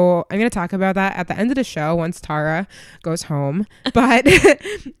 So I'm going to talk about that at the end of the show once Tara goes home. But get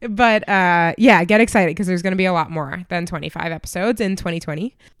excited because there's going to be a lot more than 25 episodes in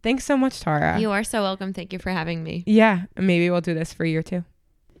 2020. Thanks so much, Tara. You are so welcome. Thank you for having me. Yeah. Maybe we'll do this for a year too.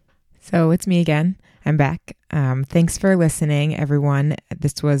 So it's me again. I'm back. Thanks for listening, everyone.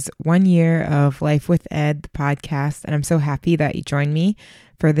 This was 1 year of Life with Ed, the podcast, and I'm so happy that you joined me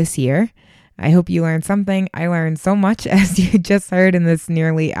for this year. I hope you learned something. I learned so much, as you just heard in this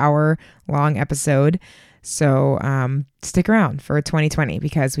nearly hour-long episode. So stick around for 2020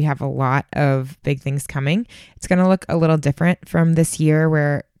 because we have a lot of big things coming. It's going to look a little different from this year,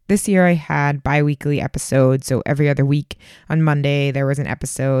 where this year I had bi-weekly episodes. So every other week on Monday, there was an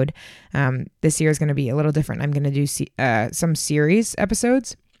episode. This year is going to be a little different. I'm going to do some series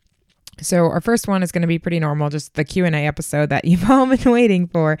episodes. So our first one is going to be pretty normal, just the Q&A episode that you've all been waiting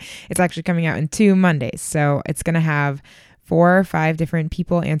for. It's actually coming out in 2 Mondays. So it's going to have 4 or 5 different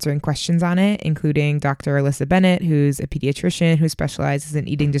people answering questions on it, including Dr. Alyssa Bennett, who's a pediatrician who specializes in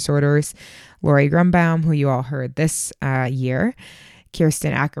eating disorders, Lori Grumbaum, who you all heard this year,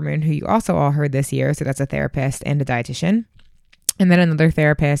 Kirsten Ackerman, who you also all heard this year. So that's a therapist and a dietitian. And then another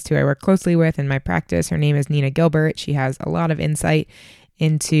therapist who I work closely with in my practice. Her name is Nina Gilbert. She has a lot of insight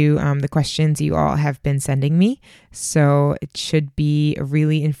into the questions you all have been sending me. So it should be a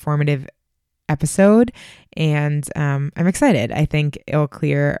really informative episode, and I'm excited. I think it'll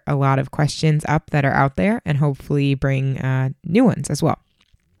clear a lot of questions up that are out there and hopefully bring new ones as well.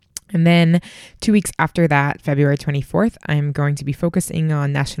 And then 2 weeks after that, February 24th, I'm going to be focusing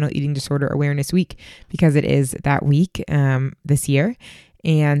on National Eating Disorder Awareness Week because it is that week this year.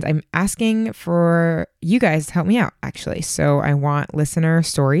 And I'm asking for you guys to help me out, actually. So I want listener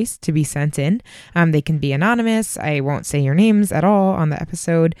stories to be sent in. They can be anonymous. I won't say your names at all on the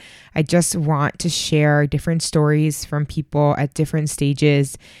episode. I just want to share different stories from people at different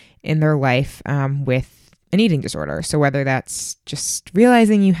stages in their life with an eating disorder. So whether that's just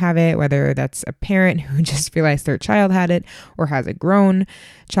realizing you have it, whether that's a parent who just realized their child had it, or has a grown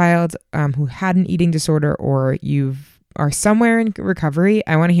child who had an eating disorder, or are somewhere in recovery,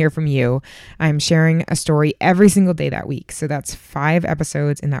 I want to hear from you. I'm sharing a story every single day that week. So that's 5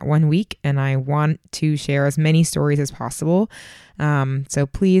 episodes in that 1 week. And I want to share as many stories as possible. So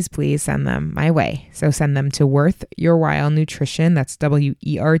please send them my way. So send them to Worth Your While Nutrition. That's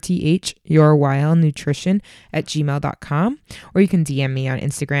WERTH, Your While Nutrition @gmail.com. Or you can DM me on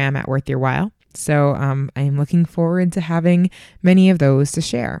Instagram at Worth Your While. So I'm looking forward to having many of those to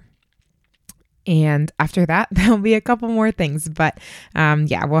share. And after that, there'll be a couple more things. But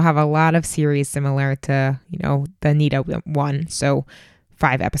we'll have a lot of series similar to, the Nita one. So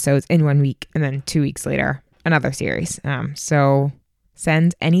 5 episodes in 1 week, and then 2 weeks later, another series. So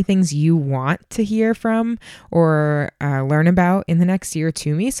send any things you want to hear from or learn about in the next year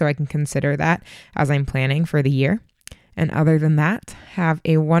to me so I can consider that as I'm planning for the year. And other than that, have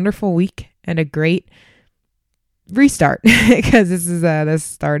a wonderful week and a great restart because this is the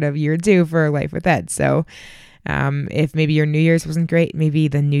start of year 2 for Life with Ed. So if maybe your New Year's wasn't great, maybe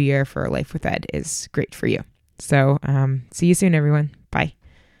the new year for Life with Ed is great for you. So see you soon, everyone. Bye.